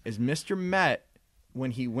why is Mr. Met,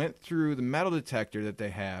 when he went through the metal detector that they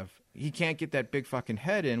have, he can't get that big fucking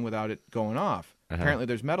head in without it going off. Apparently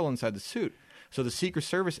there's metal inside the suit. So the Secret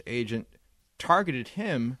Service agent targeted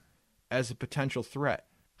him as a potential threat.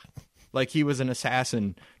 Like he was an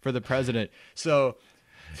assassin for the president. So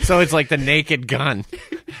it's like the Naked Gun.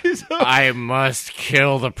 I must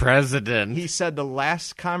kill the president. He said the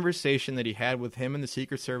last conversation that he had with him and the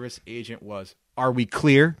Secret Service agent was, are we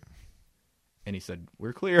clear? And he said,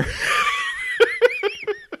 we're clear.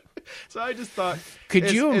 So I just thought,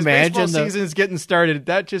 could you imagine baseball season's getting started?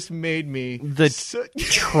 That just made me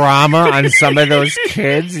trauma on some of those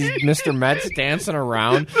kids. Mr. Met's dancing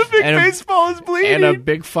around, the big baseball is bleeding, and a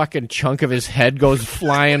big fucking chunk of his head goes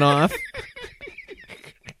flying off.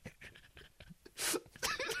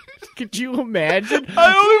 Could you imagine?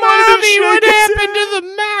 I only what happened to the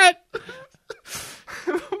Met?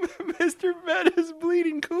 Mr. Met is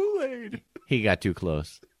bleeding Kool-Aid. He got too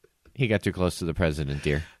close. He got too close to the president,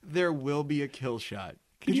 dear. There will be a kill shot.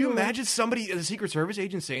 Could you imagine somebody, a Secret Service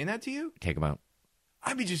agent, saying that to you? Take him out.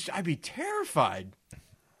 I'd be terrified.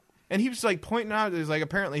 And he was like pointing out. There's like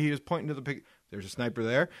apparently he was pointing to the picture. There's a sniper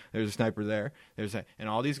there. There's a sniper there. And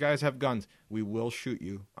all these guys have guns. We will shoot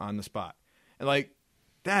you on the spot. And like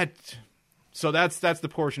that. So that's the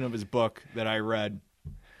portion of his book that I read.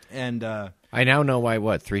 And I now know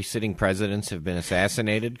why 3 sitting presidents have been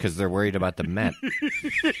assassinated, because they're worried about the Met.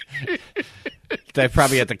 They're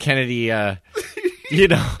probably at the Kennedy,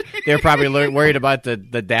 they're probably worried about the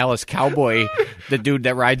Dallas Cowboy, the dude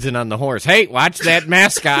that rides in on the horse. Hey, watch that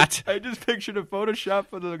mascot. I just pictured a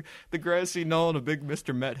Photoshop of the grassy knoll and a big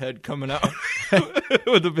Mr. Met head coming out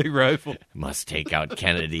with a big rifle. Must take out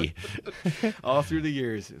Kennedy. All through the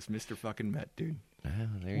years, it's Mr. fucking Met, dude.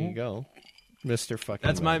 There you go. Mr. fucking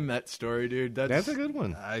That's Met. My Met story, dude. That's a good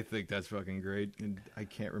one. I think that's fucking great. And I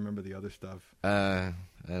can't remember the other stuff.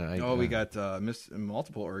 We got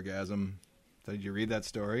multiple orgasm. Did you read that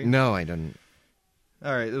story? No, I didn't.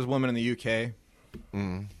 All right, there's a woman in the UK.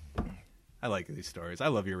 I like these stories. I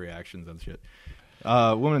love your reactions on shit.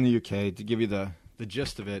 Woman in the UK, to give you the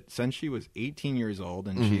gist of it, since she was 18 years old,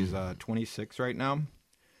 and she's 26 right now,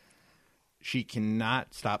 she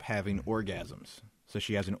cannot stop having orgasms. So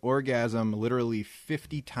she has an orgasm literally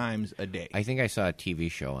 50 times a day. I think I saw a TV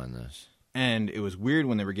show on this. And it was weird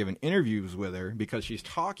when they were giving interviews with her, because she's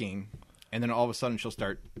talking, and then all of a sudden she'll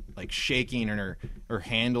start like shaking, and her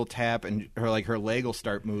hand will tap, and her leg will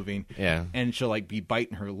start moving. Yeah. And she'll like be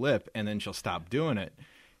biting her lip, and then she'll stop doing it.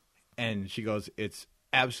 And she goes, it's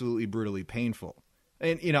absolutely brutally painful.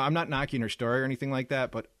 And I'm not knocking her story or anything like that,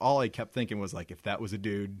 but all I kept thinking was like, if that was a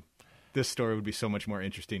dude, this story would be so much more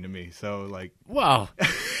interesting to me. So like, well,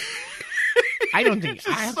 I don't think.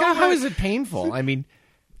 How is it painful? I mean,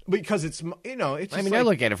 because it's it's. I mean, I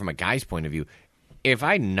look at it from a guy's point of view. if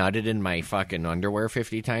I nutted in my fucking underwear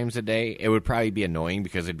 50 times a day, it would probably be annoying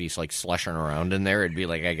because it'd be like slushing around in there. It'd be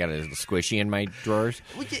like I got a squishy in my drawers.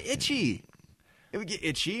 It would get itchy. It would get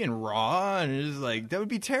itchy and raw, and it's like that would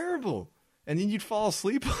be terrible. And then you'd fall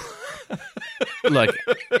asleep. Look,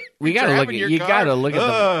 we gotta look. You gotta look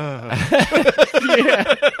at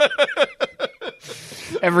the.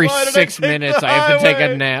 Every 6 minutes, I have to take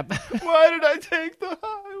a nap. Why did I take the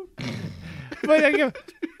highway? But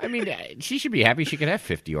I mean, she should be happy she could have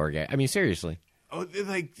 50 orgasms. I mean, seriously. Oh,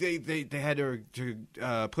 like they had to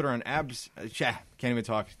put her on abs. Can't even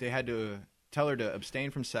talk. They had to tell her to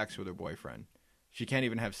abstain from sex with her boyfriend. She can't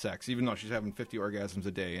even have sex, even though she's having 50 orgasms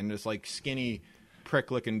a day. And this like skinny,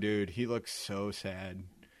 prick-looking dude, he looks so sad.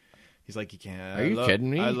 He's like, you can't. Are you kidding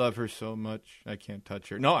me? I love her so much. I can't touch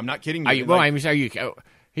her. No, I'm not kidding you. Are you,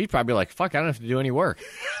 he's probably like, fuck, I don't have to do any work.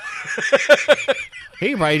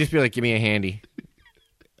 He'd probably just be like, give me a handy.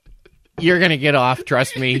 You're going to get off,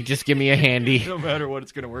 trust me. Just give me a handy. No matter what,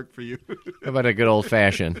 it's going to work for you. How about a good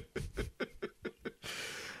old-fashioned?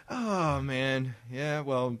 Oh, man. Yeah,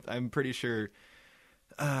 well, I'm pretty sure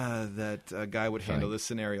that a guy would handle this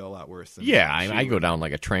scenario a lot worse than I go down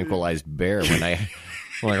like a tranquilized bear when I'm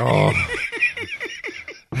like, oh.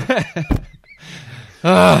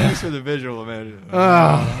 Thanks for the visual, man.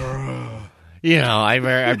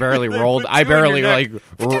 I barely rolled. I barely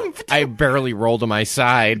rolled to my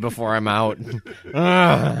side before I'm out.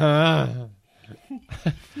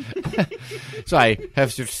 So I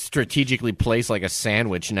have to strategically place like a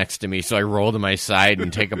sandwich next to me, so I roll to my side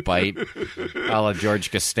and take a bite, a la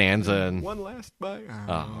George Costanza. And one last bite.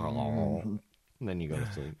 And then you go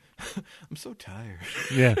to sleep. I'm so tired.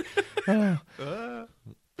 Yeah. I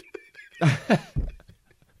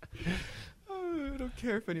don't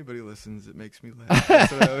care if anybody listens. It makes me laugh.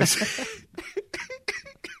 That's what I always say.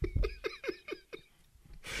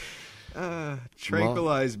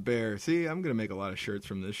 Tranquilized bear. See, I'm going to make a lot of shirts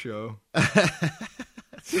from this show.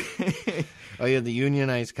 Oh, yeah, the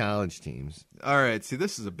unionized college teams. All right. See,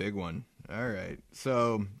 this is a big one. All right.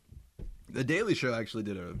 So, The Daily Show actually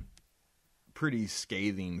did a pretty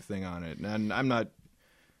scathing thing on it. And I'm not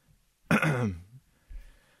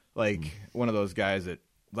like one of those guys that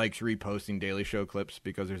likes reposting Daily Show clips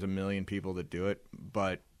because there's a million people that do it.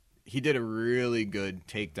 But he did a really good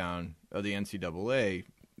takedown of the NCAA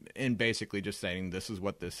in basically just saying this is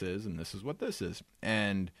what this is and this is what this is.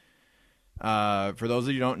 And for those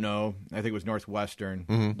of you who don't know, I think it was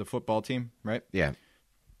Northwestern, the football team, right? Yeah.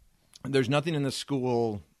 There's nothing in the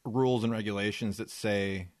school rules and regulations that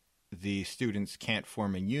say the students can't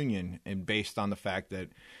form a union, and based on the fact that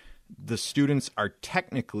the students are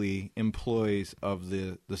technically employees of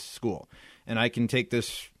the school. And I can take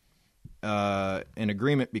this in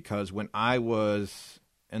agreement because when I was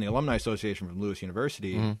in the Alumni Association from Lewis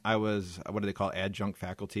University, I was, what do they call, adjunct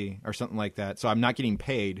faculty or something like that. So I'm not getting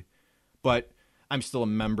paid, but I'm still a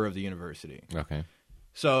member of the university. Okay.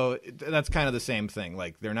 So that's kind of the same thing.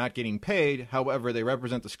 Like, they're not getting paid. However, they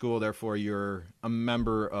represent the school. Therefore, you're a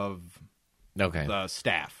member of the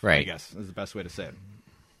staff, right. I guess is the best way to say it.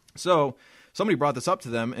 So somebody brought this up to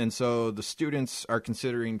them, and so the students are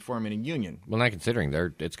considering forming a union. Well, not considering.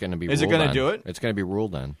 It's going to be Is ruled it going on. to do it? It's going to be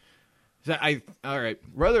ruled on. So all right.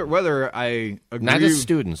 Whether I agree, not the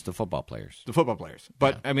students, the football players. The football players.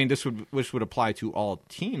 But I mean, this would apply to all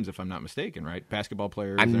teams, if I'm not mistaken, right? Basketball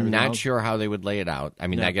players. I'm not sure how they would lay it out. I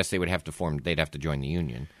mean, I guess they would have to form. They'd have to join the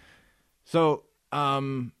union. So,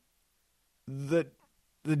 the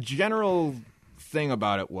general thing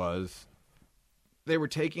about it was they were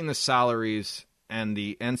taking the salaries and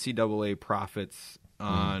the NCAA profits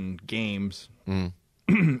on games and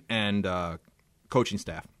coaching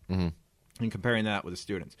staff. And comparing that with the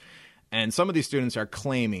students. And some of these students are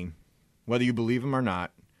claiming, whether you believe them or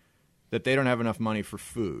not, that they don't have enough money for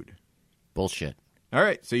food. Bullshit. All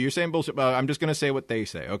right. So you're saying bullshit. Well, I'm just going to say what they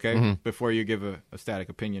say, okay? Before you give a static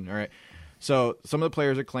opinion. All right. So some of the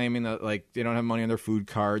players are claiming that, like, they don't have money on their food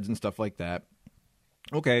cards and stuff like that.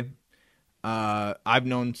 Okay. I've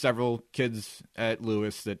known several kids at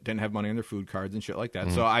Lewis that didn't have money on their food cards and shit like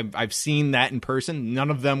that. So I've seen that in person. None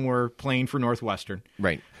of them were playing for Northwestern.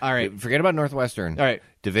 Right. All right. Forget about Northwestern. All right.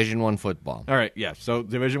 Division I football. All right. Yeah. So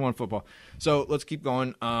Division I football. So let's keep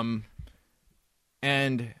going.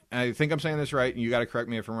 And I think I'm saying this right. And you got to correct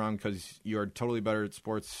me if I'm wrong because you're totally better at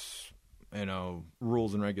sports,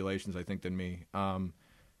 rules and regulations, I think, than me.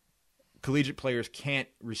 Collegiate players can't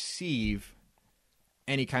receive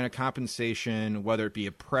any kind of compensation, whether it be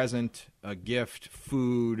a present, a gift,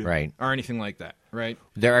 food, right, or anything like that, right?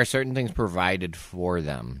 There are certain things provided for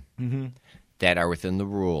them that are within the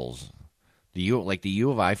rules. The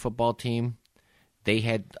U of I football team, they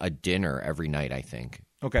had a dinner every night, I think,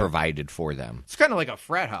 Okay. provided for them. It's kind of like a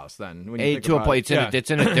frat house then. When you think To a about point, it.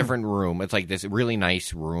 it's in a different room. It's like this really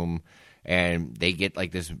nice room, and they get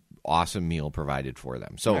like this awesome meal provided for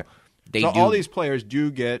them. So Okay. So all these players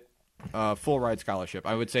do get full ride scholarship.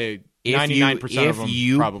 I would say 99% of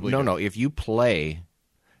them probably do. No, if you play,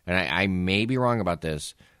 and I may be wrong about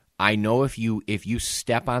this, I know if you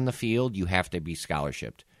step on the field, you have to be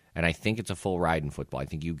scholarshiped. And I think it's a full ride in football. I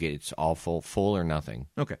think it's all full or nothing.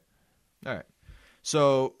 Okay. All right.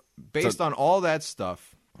 So based on all that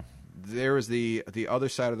stuff, there is the other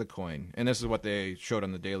side of the coin, and this is what they showed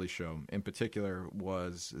on the Daily Show. In particular,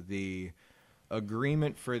 was the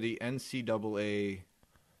agreement for the NCAA.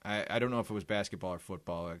 I don't know if it was basketball or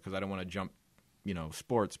football because I don't want to jump,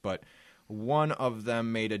 sports. But one of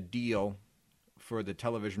them made a deal for the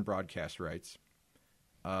television broadcast rights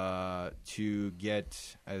to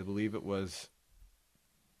get, I believe it was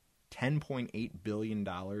 $10.8 billion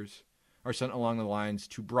or something along the lines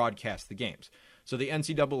to broadcast the games. So the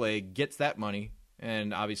NCAA gets that money,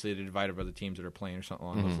 and obviously they're divided by the teams that are playing or something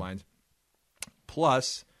along those lines.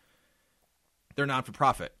 Plus, they're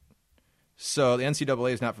not-for-profit. So the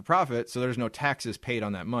NCAA is not-for-profit, so there's no taxes paid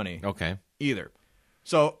on that money either.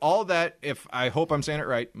 So all that, if I hope I'm saying it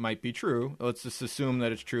right, might be true. Let's just assume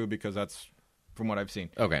that it's true because that's from what I've seen.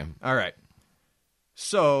 Okay. All right.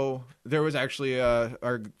 So there was actually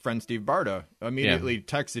our friend Steve Barta immediately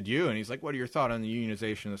texted you, and he's like, what are your thoughts on the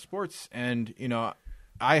unionization of sports? And,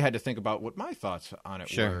 I had to think about what my thoughts on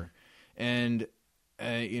it were. And,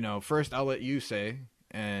 first I'll let you say,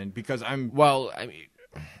 and because I'm... Well, I mean...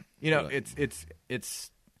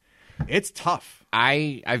 It's tough.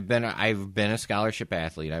 I've been a scholarship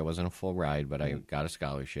athlete. I wasn't a full ride, but I got a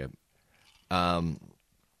scholarship.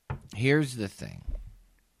 Here's the thing.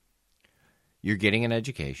 You're getting an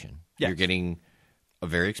education. Yes. You're getting a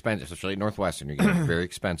very expensive, especially at Northwestern. You're getting a very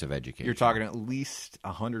expensive education. You're talking at least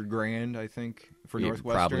 $100,000, I think, for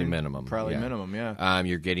Northwestern. Probably minimum. Minimum, yeah.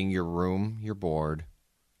 You're getting your room, your board,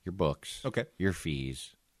 your books, your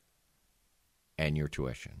fees, and your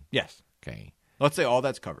tuition. Yes. Okay. Let's say all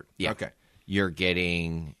that's covered. Yeah. Okay. You're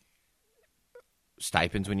getting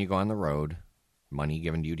stipends when you go on the road, money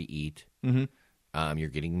given to you to eat. Mm-hmm. You're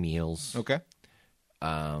getting meals. Okay.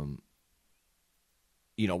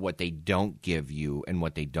 What they don't give you and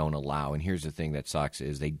what they don't allow. And here's the thing that sucks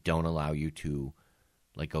is they don't allow you to,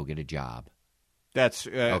 go get a job. That's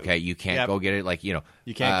okay. You can't go get it. You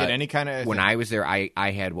can't get any kind of. When I was there, I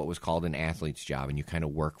had what was called an athlete's job, and you kind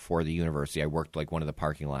of work for the university. I worked one of the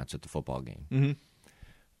parking lots at the football game.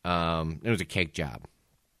 Mm-hmm. It was a cake job.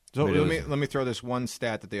 So let me throw this one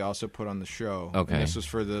stat that they also put on the show. Okay. And this was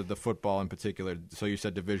for the football in particular. So you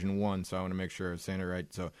said Division I, so I want to make sure I'm saying it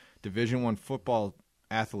right. So Division I football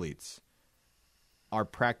athletes are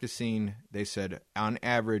practicing, they said, on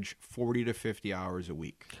average 40 to 50 hours a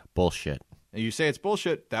week. Bullshit. And you say it's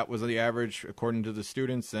bullshit. That was the average according to the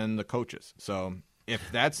students and the coaches. So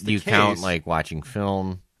if that's the case... You count watching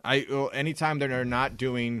film... anytime they're not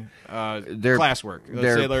doing classwork,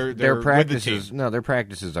 their practices. No, their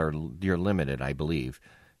practices you're limited, I believe.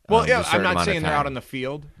 Well, I'm not saying they're out on the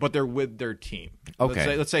field, but they're with their team.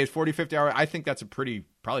 Okay, let's say it's 40, 50 hours. I think that's a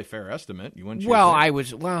probably fair estimate. You wouldn't?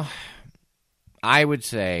 I would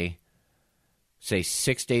say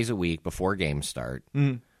 6 days a week before games start.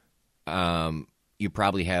 Mm-hmm. You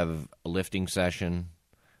probably have a lifting session,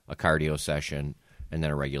 a cardio session, and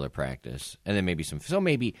then a regular practice, and then maybe some. So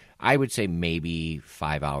I would say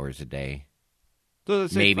 5 hours a day. So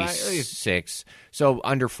maybe 6. So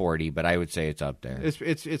under 40, but I would say it's up there. It's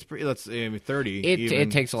let's say 30.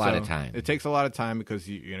 It takes a lot of time. It takes a lot of time because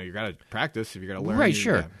you got to practice if you got to learn. Right,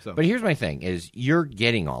 sure. But here's my thing: is you're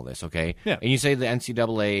getting all this, okay? Yeah. And you say the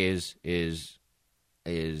NCAA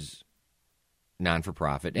is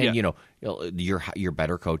non-for-profit, and your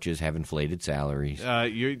better coaches have inflated salaries.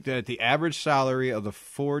 The average salary of the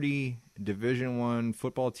 40 Division I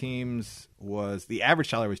football teams was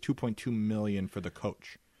 $2.2 million for the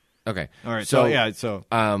coach. Okay, all right. So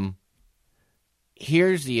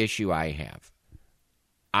here's the issue I have.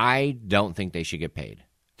 I don't think they should get paid.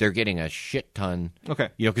 They're getting a shit ton. Okay,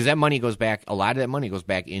 because that money goes back. A lot of that money goes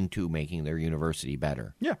back into making their university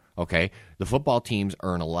better. Yeah. Okay. The football teams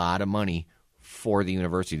earn a lot of money for the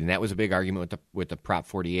university, and that was a big argument with the Prop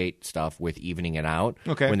 48 stuff with evening it out.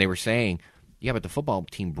 Okay. When they were saying, yeah, but the football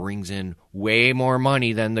team brings in way more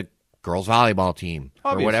money than the girls volleyball team.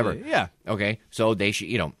 Obviously, or whatever. Yeah. Okay, so they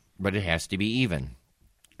should, but it has to be even,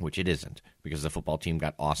 which it isn't, because the football team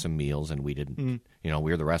got awesome meals and we didn't. Mm-hmm.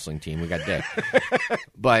 We were the wrestling team, we got dick.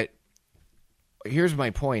 But here's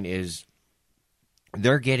my point: is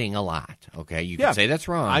they're getting a lot. Okay, you can say that's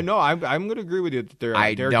wrong. I know. I'm going to agree with you that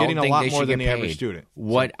they're getting a lot more than the average student.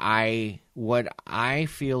 What I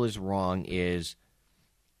feel is wrong is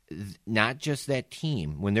not just that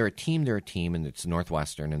team. When they're a team, and it's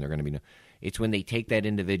Northwestern, and they're going to be. It's when they take that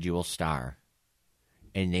individual star,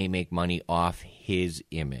 and they make money off his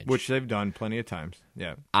image, which they've done plenty of times.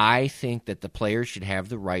 Yeah, I think that the players should have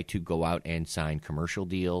the right to go out and sign commercial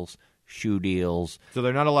deals. Shoe deals. So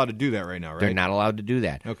they're not allowed to do that right now, right? They're not allowed to do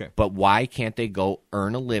that. Okay. But why can't they go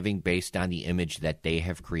earn a living based on the image that they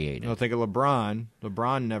have created? Well, think of LeBron.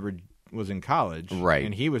 LeBron never was in college. Right.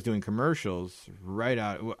 And he was doing commercials right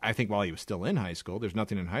out, I think, while he was still in high school. There's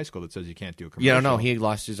nothing in high school that says you can't do a commercial. Yeah, no, he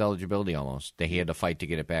lost his eligibility almost. He had to fight to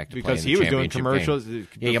get it back to because play in the he was doing commercials.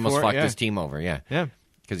 He almost fucked his team over, yeah. Yeah.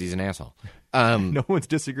 Because he's an asshole. No one's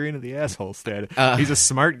disagreeing with the asshole status. He's a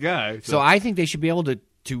smart guy. So I think they should be able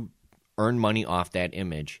to earn money off that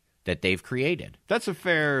image that they've created. That's a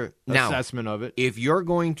fair assessment of it. If you're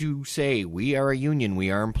going to say, we are a union,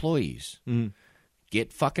 we are employees,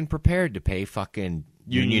 get fucking prepared to pay fucking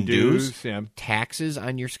union dues, taxes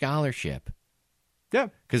on your scholarship. Yeah.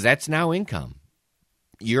 Because that's now income.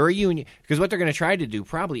 You're a union. Because what they're going to try to do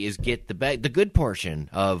probably is get the good portion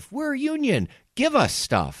of, we're a union, give us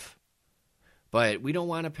stuff. But we don't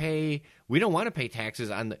want to pay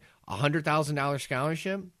taxes on the $100,000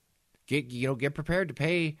 scholarship. Get prepared to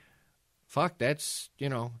pay. Fuck, that's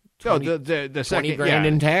 20, the second, $20,000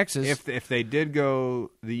 in taxes. If they did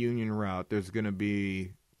go the union route, there's going to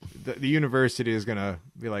be the university is going to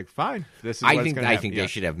be like, fine. This is. I think they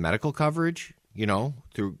should have medical coverage.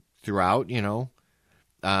 Throughout.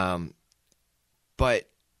 But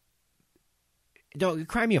don't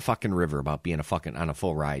cry me a fucking river about being on a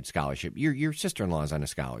full ride scholarship. Your sister-in-law is on a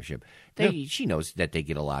scholarship. She knows that they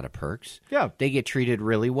get a lot of perks. Yeah, they get treated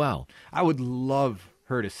really well. I would love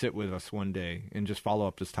her to sit with us one day and just follow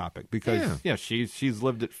up this topic because she's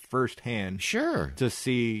lived it firsthand. Sure, to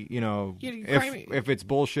see if it's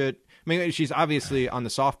bullshit. I mean, she's obviously on the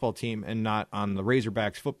softball team and not on the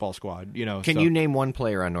Razorbacks football squad. Can you name one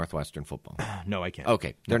player on Northwestern football? No, I can't.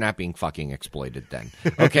 Okay, they're not being fucking exploited then.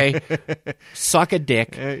 Okay, suck a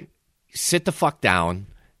dick. Sit the fuck down.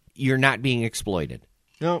 You're not being exploited.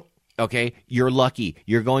 No. Okay, you're lucky.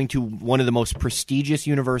 You're going to one of the most prestigious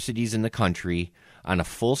universities in the country on a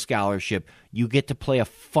full scholarship. You get to play a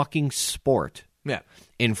fucking sport. Yeah.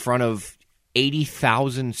 In front of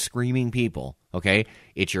 80,000 screaming people. Okay,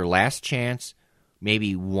 it's your last chance.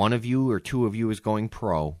 Maybe one of you or two of you is going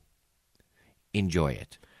pro. Enjoy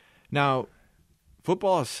it. Now,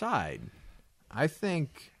 football aside, I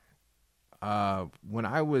think when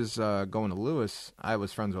I was going to Lewis, I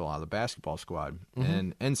was friends with a lot of the basketball squad.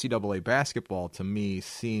 And NCAA basketball, to me,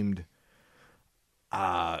 seemed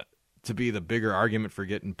to be the bigger argument for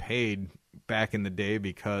getting paid back in the day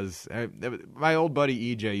because my old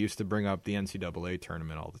buddy EJ used to bring up the NCAA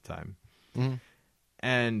tournament all the time.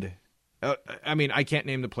 And I mean, I can't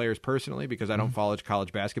name the players personally because I don't follow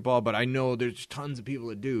college basketball, but I know there's tons of people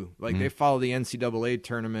that do. Like they follow the NCAA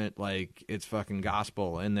tournament like it's fucking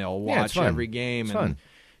gospel, and they'll watch every game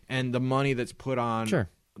and the money that's put on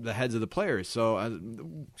the heads of the players. So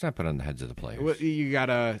it's not put on the heads of the players. You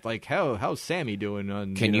gotta how's Sammy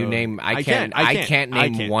doing? Can you name? I can't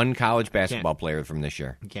name one college basketball player from this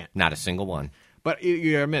year. You can't. Not a single one. But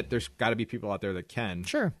you admit there's got to be people out there that can.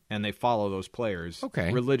 Sure. And they follow those players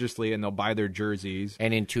religiously, and they'll buy their jerseys.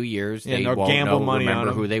 And in 2 years, they won't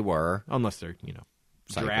remember who they were. Unless they're,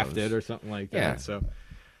 Psychos. Drafted or something like that. Yeah. So,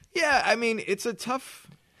 I mean, it's a tough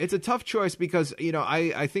choice because,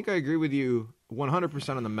 I think I agree with you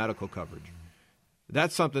 100% on the medical coverage.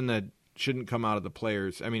 That's something that shouldn't come out of the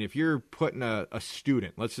players. I mean, if you're putting a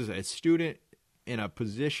student, let's just say a student in a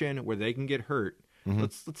position where they can get hurt,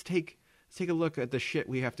 let's take a look at the shit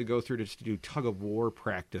we have to go through to do tug-of-war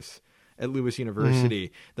practice at Lewis University.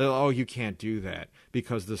 You can't do that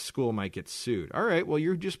because the school might get sued. All right, well,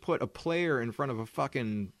 you just put a player in front of a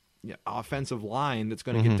fucking offensive line that's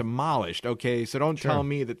going to get demolished, okay? So don't tell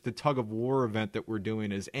me that the tug-of-war event that we're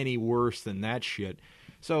doing is any worse than that shit.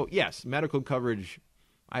 So, yes, medical coverage,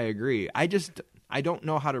 I agree. I don't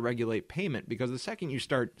know how to regulate payment because the second you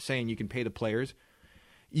start saying you can pay the players,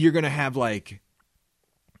 you're going to have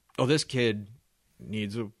this kid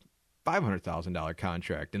needs a $500,000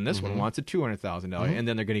 contract, and this one wants a $200,000, and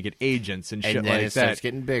then they're going to get agents and shit like that. And then it starts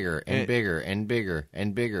getting bigger and bigger and bigger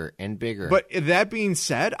and bigger and bigger. But that being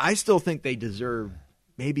said, I still think they deserve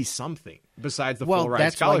maybe something besides the full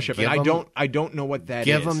ride scholarship, and I don't know what that is.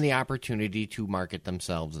 Give them the opportunity to market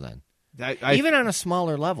themselves then. Even on a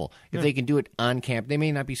smaller level, if they can do it on campus, they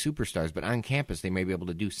may not be superstars, but on campus they may be able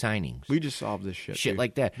to do signings. We just solved this shit. Shit dude.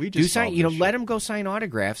 like that. We just sign. solved this Let shit. them go sign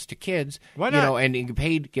autographs to kids. Why not? And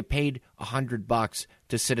get paid $100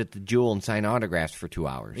 to sit at the Jewel and sign autographs for 2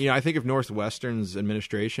 hours. I think if Northwestern's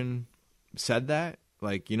administration said that,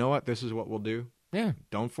 like, you know what, this is what we'll do. Yeah.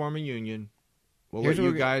 Don't form a union. We'll Here's let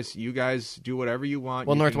what you guys do whatever you want.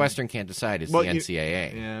 Well, You Northwestern can't decide. It's the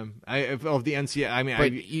NCAA. Yeah. Of the NCAA. I mean,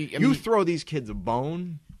 But you throw these kids a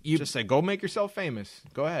bone. You just say, go make yourself famous.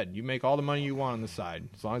 Go ahead. You make all the money you want on the side.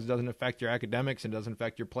 As long as it doesn't affect your academics and doesn't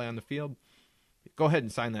affect your play on the field, go ahead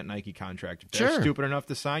and sign that Nike contract. If they're stupid enough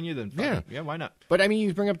to sign you, then yeah, why not? But, I mean,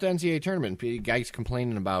 you bring up the NCAA tournament. Guys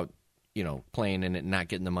complaining about, playing in it and not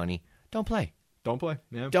getting the money. Don't play. Don't play.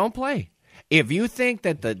 Yeah. Don't play. If you think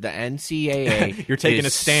that the NCAA You're taking is a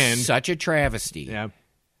stand. Such a travesty,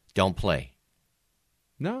 don't play.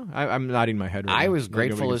 No, I'm nodding my head right now. I was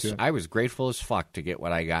grateful as fuck to get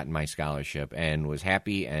what I got in my scholarship and was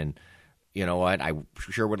happy. And you know what? I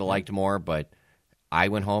sure would have liked more, but I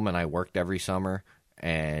went home and I worked every summer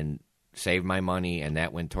and saved my money, and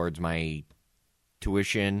that went towards my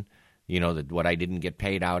tuition. What I didn't get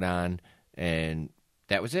paid out on, and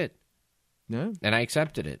that was it. No, and I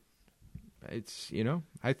accepted it. It's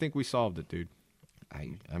I think we solved it, dude.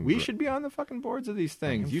 We should be on the fucking boards of these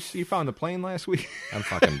things. You found the plane last week. I'm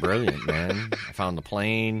fucking brilliant, man. I found the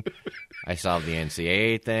plane. I solved the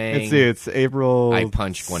NCAA thing. Let's see, it's April. I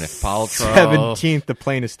punched Gwyneth Paltrow. 17th. The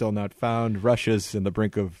plane is still not found. Ukraine's on the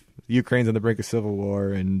brink of civil war,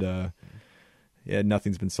 and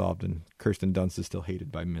nothing's been solved. And Kirsten Dunst is still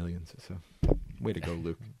hated by millions. So, way to go,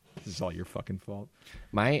 Luke. This is all your fucking fault.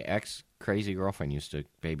 My ex-crazy girlfriend used to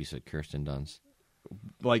babysit Kirsten Dunst.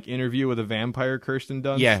 Like Interview with a Vampire Kirsten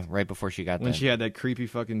Dunst? Yeah, right before she got that. When she had that creepy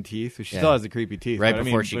fucking teeth. She still has the creepy teeth. Right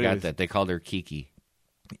before she got that. They called her Kiki.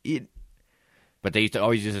 But they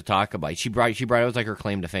always used to talk about it. She brought it was like her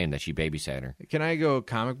claim to fame that she babysat her. Can I go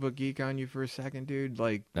comic book geek on you for a second, dude?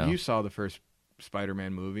 Like, you saw the first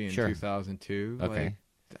Spider-Man movie in 2002. Okay. Like,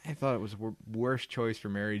 I thought it was the worst choice for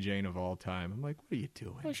Mary Jane of all time. I'm like, what are you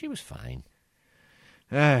doing? Well, she was fine.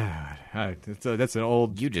 That's an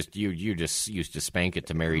old. You just used to spank it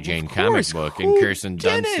to Mary Jane comic book, and Kirsten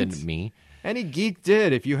Dunst and me. Any geek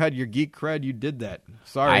did. If you had your geek cred, you did that.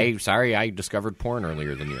 Sorry, I discovered porn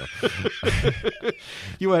earlier than you.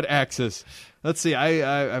 You had access. Let's see.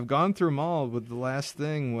 I've gone through them all, but the last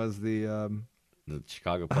thing was the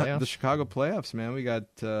Chicago playoffs. The Chicago playoffs, man. We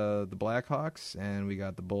got the Blackhawks and we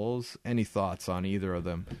got the Bulls. Any thoughts on either of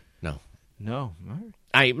them? No. All right.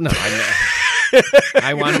 I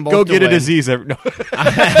want them both Go to get win. a disease. No.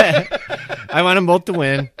 I want them both to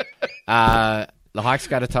win. The Hawks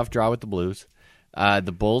got a tough draw with the Blues.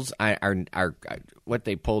 The Bulls are what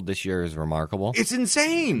they pulled this year is remarkable. It's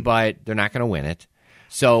insane, but they're not going to win it.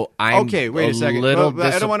 So I'm okay. Wait a second. Little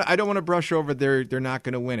I don't want to brush over. They're not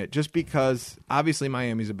going to win it just because obviously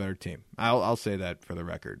Miami's a better team. I'll say that for the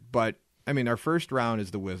record. But I mean, our first round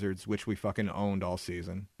is the Wizards, which we fucking owned all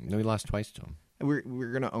season. We lost twice to them.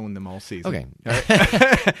 We're going to own them all season. Okay. All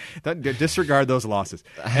right? Disregard those losses.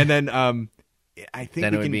 And then I think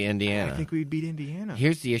then it would be Indiana. I think we'd beat Indiana.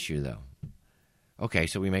 Here's the issue, though. Okay,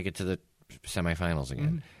 so we make it to the semifinals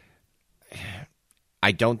again. Mm-hmm.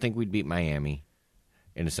 I don't think we'd beat Miami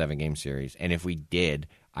in a 7-game series. And if we did,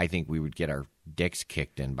 I think we would get our dicks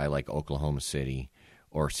kicked in by like Oklahoma City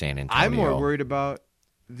or San Antonio. I'm more worried about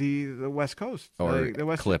the West Coast or the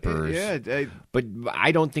West Clippers. Yeah, but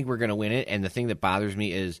I don't think we're going to win it. And the thing that bothers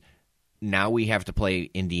me is now we have to play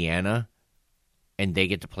Indiana, and they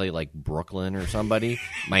get to play like Brooklyn or somebody.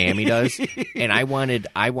 Miami does, and I wanted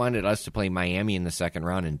us to play Miami in the second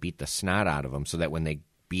round and beat the snot out of them, so that when they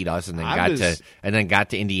beat us and then got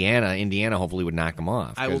to Indiana hopefully would knock them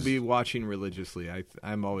off. I will be watching religiously.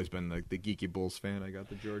 I'm always been the geeky Bulls fan. I got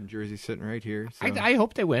the Jordan jersey sitting right here. So. I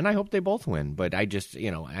hope they win. I hope they both win. But I just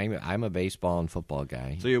I'm a baseball and football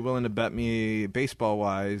guy. So you're willing to bet me baseball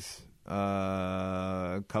wise,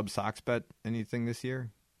 Cubs Sox bet anything this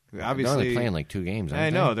year? Obviously, they're only playing like 2 games. I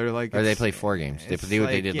know they're like, or they play 4 games. They do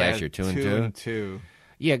what they did last year, 2 and 2.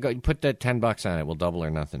 Yeah, go put that $10 on it. We'll double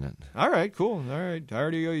or nothing it. All right, cool. All right, I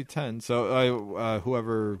already owe you 10. So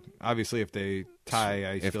whoever, obviously, if they tie,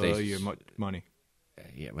 I still owe you money.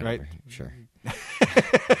 Yeah, whatever. Right? Sure.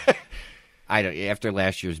 I don't. After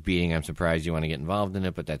last year's beating, I'm surprised you want to get involved in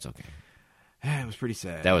it, but that's okay. It was pretty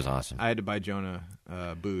sad. That was awesome. I had to buy Jonah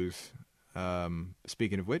booze.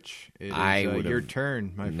 Speaking of which, it is your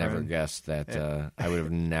turn, my friend. Never guessed that. I would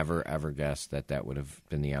have never ever guessed that would have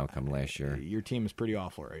been the outcome last year. Your team is pretty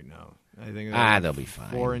awful right now. I think they'll be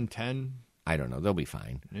fine. 4-10. I don't know. They'll be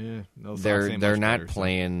fine. Yeah, they're not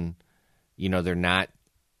playing they're not.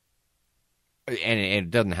 And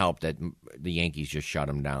it doesn't help that the Yankees just shut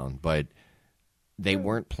them down, but they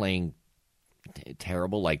weren't playing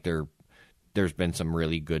terrible. Like there's been some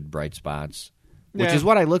really good bright spots, which is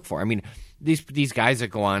what I look for. I mean, these guys that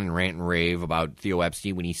go on and rant and rave about Theo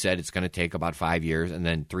Epstein when he said it's going to take about 5 years, and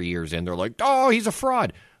then 3 years in, they're like, "Oh, he's a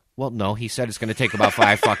fraud." Well, no, he said it's going to take about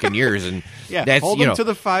 5 fucking years, and that's hold them to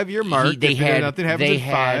the 5-year mark. Nothing happens in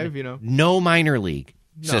 5. No minor league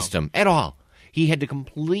system at all. He had to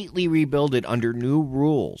completely rebuild it under new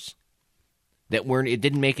rules that weren't. It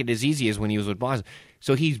didn't make it as easy as when he was with Boston.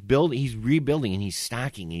 So he's rebuilding, and he's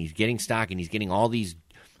stocking, and he's getting stock, and he's getting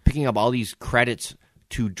picking up all these credits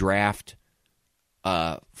to draft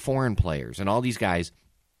foreign players and all these guys,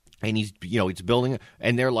 and he's building,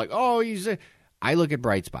 and they're like, oh, I look at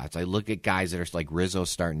bright spots. I look at guys that are like Rizzo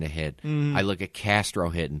starting to hit. I look at Castro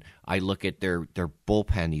hitting. I look at their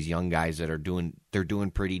bullpen. These young guys that are doing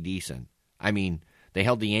pretty decent. I mean, they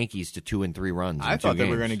held the Yankees to 2 and 3 runs. I thought they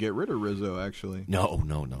were going to get rid of Rizzo. Actually, no.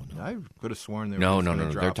 I could have sworn they were.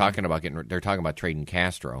 No. They're talking about trading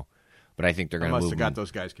Castro, but I think they're going to move. Must have got those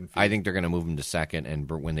guys confused. I think they're going to move him to second, and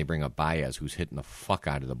when they bring up Baez, who's hitting the fuck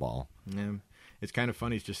out of the ball. Yeah. It's kind of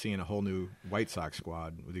funny just seeing a whole new White Sox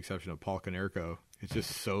squad, with the exception of Paul Konerko. It's just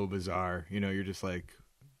so bizarre. You're just like,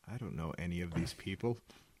 I don't know any of these people.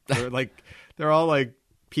 They're all like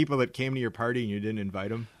people that came to your party and you didn't invite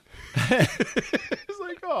them. It's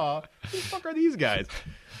like, oh, who the fuck are these guys?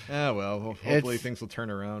 Well, hopefully things will turn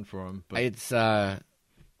around for them. But it's, I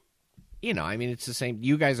mean, it's the same.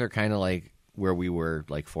 You guys are kind of like where we were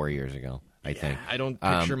like 4 years ago. I think. I don't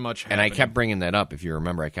picture much happening. And I kept bringing that up. If you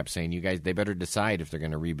remember, I kept saying, you guys, they better decide if they're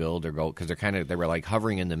going to rebuild or go, because they were like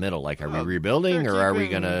hovering in the middle. Like, are we rebuilding or are we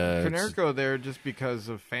going to? Konerko there just because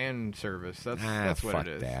of fan service. That's what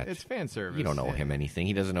it is. That. It's fan service. You don't owe him anything.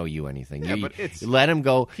 He doesn't owe you anything. Yeah, but it's let him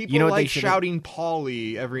go. People like shouting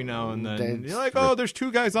Paulie every now and then. You're like, there's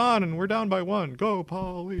 2 guys on and we're down by 1. Go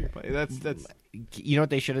Paulie. That's. You know what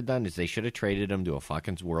they should have done is they should have traded him to a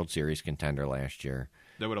fucking World Series contender last year.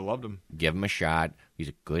 They would have loved him. Give him a shot. He's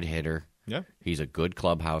a good hitter. Yeah. He's a good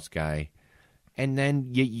clubhouse guy. And then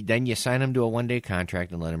you sign him to a 1-day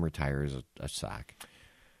contract and let him retire as a Sox.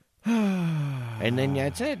 And then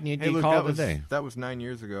that's it. You call it a day. That was 9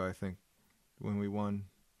 years ago, I think, when we won.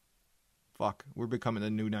 Fuck. We're becoming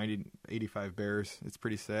the new 85 Bears. It's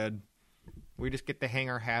pretty sad. We just get to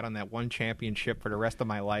hang our hat on that one championship for the rest of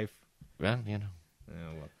my life. Well,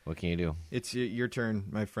 what can you do? It's your turn,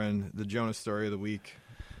 my friend. The Jonas story of the week.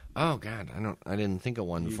 Oh God, I didn't think of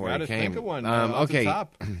one before I came. Think of one. Okay.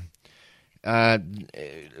 Top.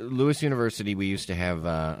 Lewis University. We used to have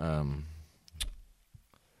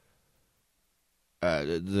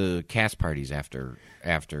the cast parties after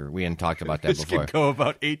we hadn't talked about that this before. Could go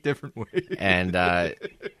about 8 different ways. And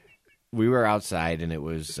we were outside, and it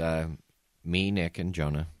was me, Nick, and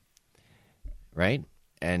Jonah, right?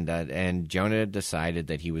 And Jonah decided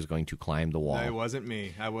that he was going to climb the wall. No, it wasn't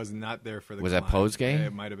me. I was not there for the Was climb. that Posgay? Yeah,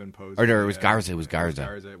 it might have been Posgay. Or no, it was Garza. It was Garza.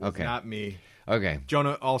 It was not me. Okay.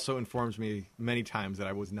 Jonah also informs me many times that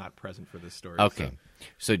I was not present for this story. Okay.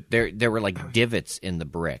 So there were like divots in the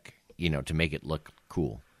brick, to make it look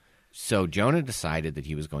cool. So Jonah decided that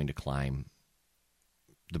he was going to climb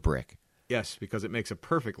the brick. Yes, because it makes a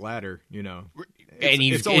perfect ladder,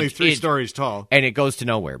 It's only 3 stories tall. And it goes to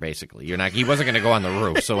nowhere, basically. He wasn't going to go on the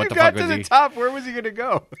roof, so what the fuck was he? Got to the top, where was he going to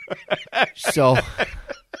go? So,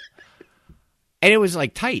 and it was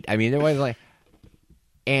like tight. I mean, there was like,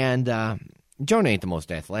 and Jonah ain't the most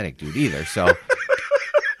athletic dude either, so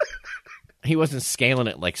he wasn't scaling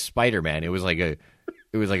it like Spider-Man. It was like a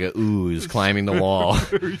ooze climbing the wall.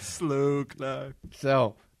 Very slow climb.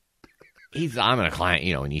 So I'm going to climb,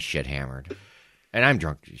 and he's shit hammered. And I'm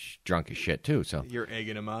drunk as shit, too. So you're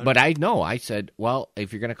egging him on. But I said, well,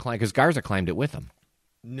 if you're going to climb, because Garza climbed it with him.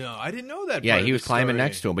 No, I didn't know that. Yeah, he was climbing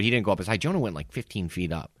next to him, but he didn't go up his height. Jonah went like 15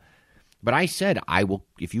 feet up. But I said,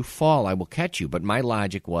 if you fall, I will catch you. But my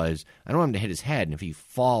logic was, I don't want him to hit his head, and if he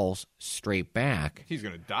falls straight back, he's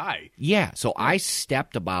going to die. Yeah, so I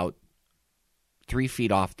stepped about 3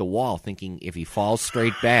 feet off the wall, thinking if he falls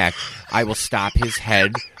straight back, I will stop his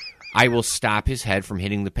head. I will stop his head from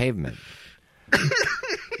hitting the pavement.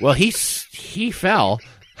 Well, he fell,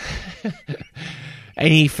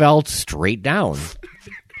 and he fell straight down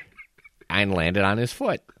and landed on his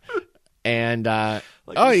foot. And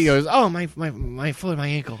he goes, "Oh, my foot, my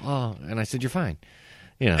ankle." Oh, and I said, "You're fine."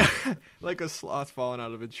 Like a sloth falling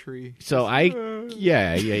out of a tree. So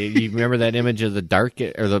yeah. You remember that image of the dart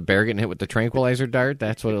or the bear getting hit with the tranquilizer dart?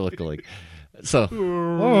 That's what it looked like. So,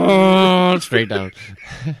 straight down.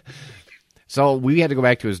 So we had to go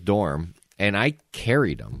back to his dorm, and I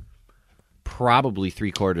carried him probably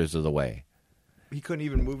 3/4 of the way. He couldn't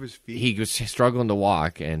even move his feet. He was struggling to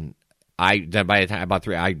walk, and by the time about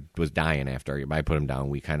 3, I was dying after I put him down.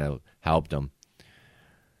 We kind of helped him.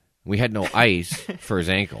 We had no ice for his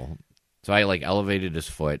ankle, so I elevated his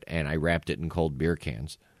foot and I wrapped it in cold beer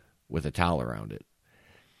cans with a towel around it.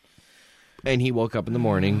 And he woke up in the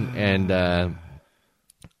morning and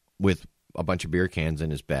with a bunch of beer cans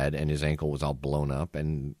in his bed, and his ankle was all blown up.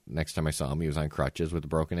 And next time I saw him, he was on crutches with a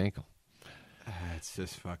broken ankle. It's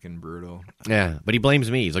just fucking brutal. Yeah, but he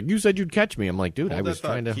blames me. He's like, "You said you'd catch me." I'm like, "Dude, I was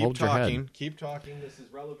trying to hold your head." Keep talking. This is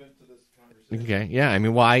relevant to this conversation. Okay, yeah. I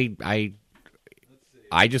mean,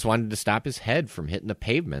 I just wanted to stop his head from hitting the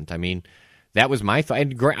pavement. I mean, that was my thought.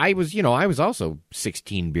 I was also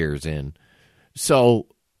 16 beers in. So,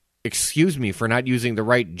 excuse me for not using the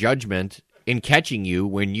right judgment in catching you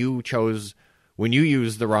when you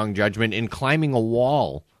used the wrong judgment in climbing a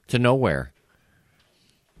wall to nowhere.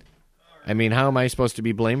 I mean, how am I supposed to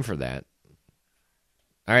be blamed for that?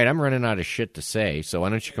 All right, I'm running out of shit to say, so why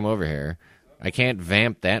don't you come over here? I can't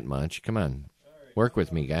vamp that much. Come on. Work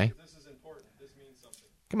with me, guy. This is important. This means something.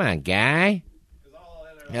 Come on, guy.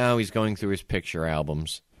 Oh, he's going through his picture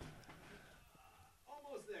albums.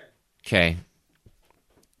 Almost there. Okay.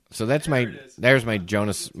 So there's my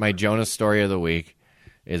Jonah story of the week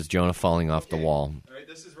is Jonah falling off the wall. All right,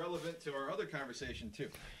 this is relevant to our other conversation too.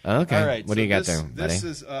 Okay. All right. What do you got there, buddy? This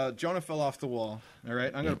is Jonah fell off the wall. All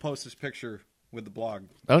right. I'm going to post this picture with the blog.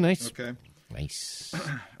 Oh, nice. Okay. Nice.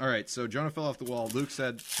 All right. So Jonah fell off the wall. Luke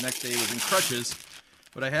said next day he was in crutches.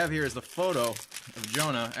 What I have here is the photo of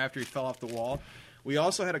Jonah after he fell off the wall. We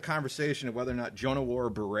also had a conversation of whether or not Jonah wore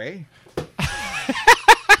a beret.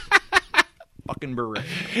 Fucking beret.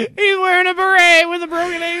 He's wearing a beret with a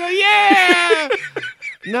broken ankle. Yeah.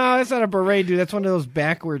 No, that's not a beret, dude. That's one of those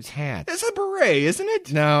backwards hats. It's a beret, isn't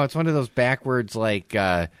it? No, it's one of those babackwards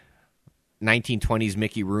 1920s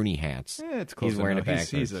Mickey Rooney hats. Yeah, it's close. He's wearing it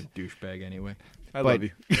backwards. He's a douchebag anyway. I love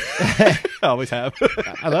you. I always have.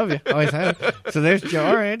 I love you. Always have. So there's Joe.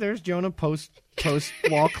 All right, there's Jonah post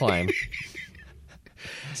wall climb.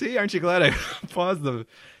 See, aren't you glad I paused the?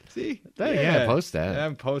 See, yeah, post that.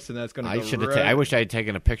 I'm posting that's going to. I wish I had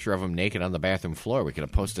taken a picture of him naked on the bathroom floor. We could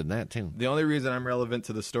have posted that too. The only reason I'm relevant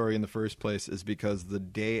to the story in the first place is because the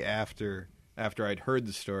day after I'd heard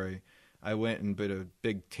the story, I went and did a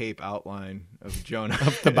big tape outline of Jonah,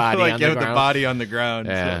 of the body on the ground. The body on the ground.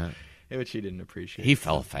 Yeah. So, which he didn't appreciate. He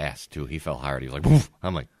fell fast too. He fell hard. He was like, "Woof."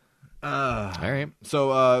 I'm like, all right.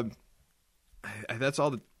 So that's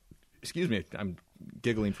all the. Excuse me, I'm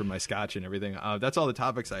giggling from my scotch and everything. That's all the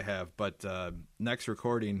topics I have. But next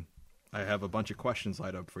recording, I have a bunch of questions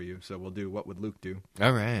lined up for you. So we'll do What Would Luke Do?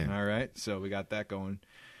 All right. All right. So we got that going.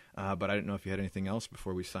 But I didn't know if you had anything else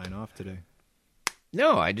before we sign off today.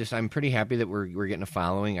 No, I'm pretty happy that we're getting a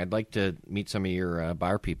following. I'd like to meet some of your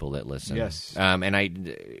bar people that listen. Yes. And I,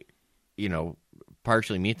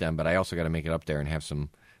 partially meet them, but I also got to make it up there and have some.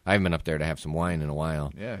 I haven't been up there to have some wine in a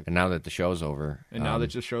while. Yeah. And now that the show's over. And now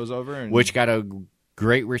that the show's over. Which got a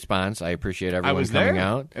great response. I apprite everyone coming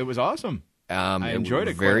out. It was awesome. I enjoyed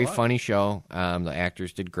it quite Very a lot. funny show. The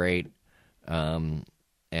actors did great. And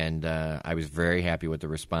I was very happy with the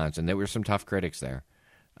response. And there were some tough critics there,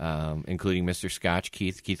 including Mr. Scotch,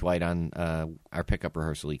 Keith White on our pickup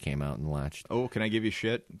rehearsal. He came out and watched. Oh, can I give you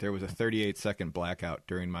shit? There was a 38-second blackout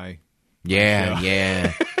during my Yeah, show.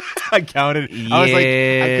 Yeah. I counted. Yeah. I was like,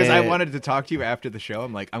 because I wanted to talk to you after the show.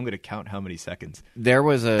 I'm like, I'm going to count how many seconds. There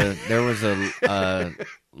was a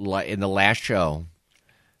in the last show,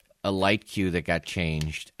 a light cue that got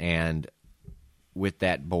changed, and with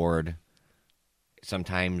that board,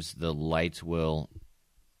 sometimes the lights will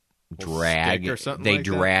drag. Stick or something they like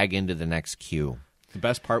drag into the next cue. The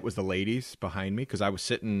best part was the ladies behind me because I was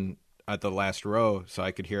sitting at the last row, so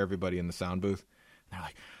I could hear everybody in the sound booth. And they're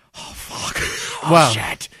like, "Oh fuck! Oh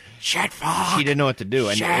shit! Fuck!" She didn't know what to do,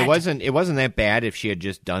 and shit. it wasn't that bad if she had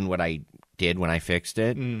just done what I did when I fixed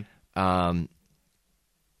it.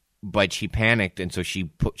 But she panicked, and so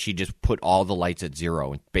she just put all the lights at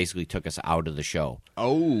zero and basically took us out of the show.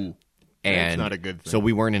 Oh, and that's not a good thing. So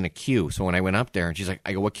we weren't in a queue. So when I went up there, and she's like,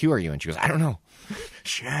 "I go, what queue are you in?" She goes, "I don't know."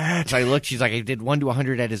 Shit. So I looked. She's like, "I did 1 to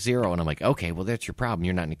 100 at a 0," and I'm like, "Okay, well that's your problem.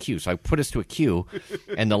 You're not in a queue." So I put us to a queue,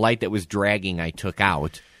 and the light that was dragging I took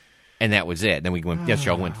out, and that was it. Then we went. The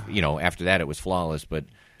show went. After that it was flawless, but.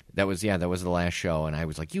 That was the last show, and I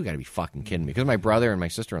was like, "You got to be fucking kidding me!" Because my brother and my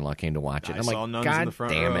sister-in-law came to watch it. I'm saw like, nuns "God in the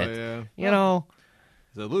front damn row, it!" yeah.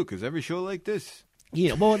 So Luke, is every show like this?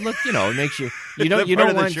 Well, look, it makes you Part don't of the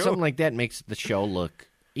want show. something like that makes the show look,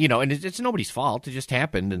 and it's nobody's fault. It just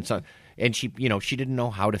happened, and she didn't know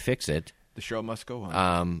how to fix it. The show must go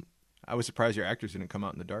on. I was surprised your actors didn't come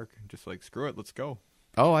out in the dark. Just like, screw it, let's go.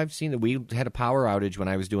 Oh, I've seen that. We had a power outage when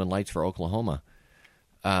I was doing lights for Oklahoma.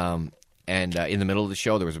 And in the middle of the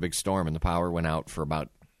show, there was a big storm, and the power went out for about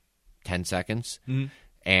 10 seconds. Mm-hmm.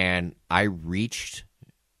 And I reached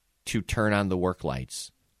to turn on the work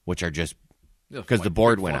lights, which are just because the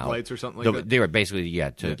board went out. Lights or something like that? They were basically,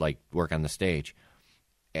 to like work on the stage.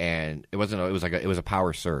 And it was a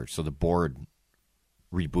power surge, so the board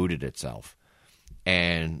rebooted itself.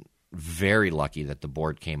 And very lucky that the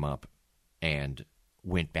board came up and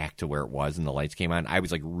went back to where it was and the lights came on. I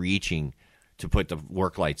was like reaching to put the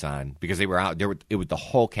work lights on because they were out. The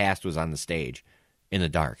whole cast was on the stage in the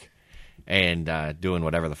dark and doing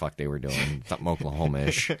whatever the fuck they were doing, something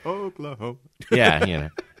Oklahoma-ish. Oklahoma. Yeah,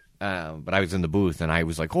 but I was in the booth and I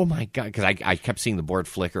was like, oh my God, because I kept seeing the board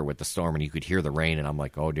flicker with the storm and you could hear the rain and I'm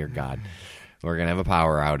like, oh dear God, we're going to have a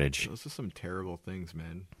power outage. Those are some terrible things,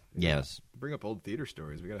 man. Yes. Bring up old theater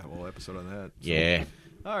stories. We got to have a whole episode on that. So. Yeah.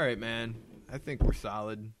 All right, man. I think we're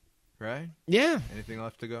solid, right? Yeah. Anything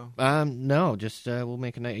left to go? No, just we'll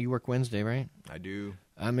make a night. You work Wednesday, right? I do.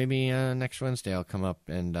 Maybe next Wednesday I'll come up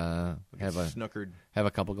and have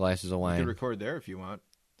a couple glasses of wine. You can record there if you want.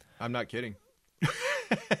 I'm not kidding.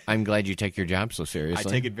 I'm glad you take your job so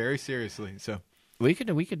seriously. I take it very seriously. So we could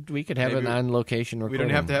have an on location recording.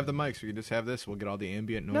 We don't have to have the mics. We can just have this. We'll get all the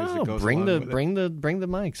ambient noise that goes bring along the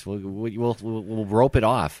mics. We'll rope it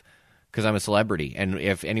off because I'm a celebrity, and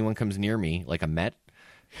if anyone comes near me like a Met,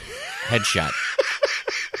 headshot.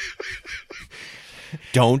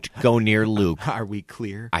 Don't go near Luke. Are we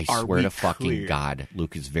clear? I swear to fucking God,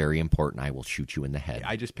 Luke is very important. I will shoot you in the head.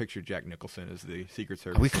 I just pictured Jack Nicholson as the Secret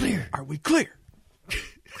Service. Are we clear? Are we clear?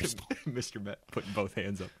 Mr. Met putting both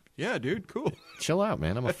hands up. Yeah, dude, cool. Chill out,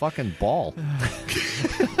 man. I'm a fucking ball.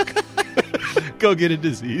 Go get a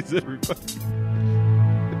disease, everybody.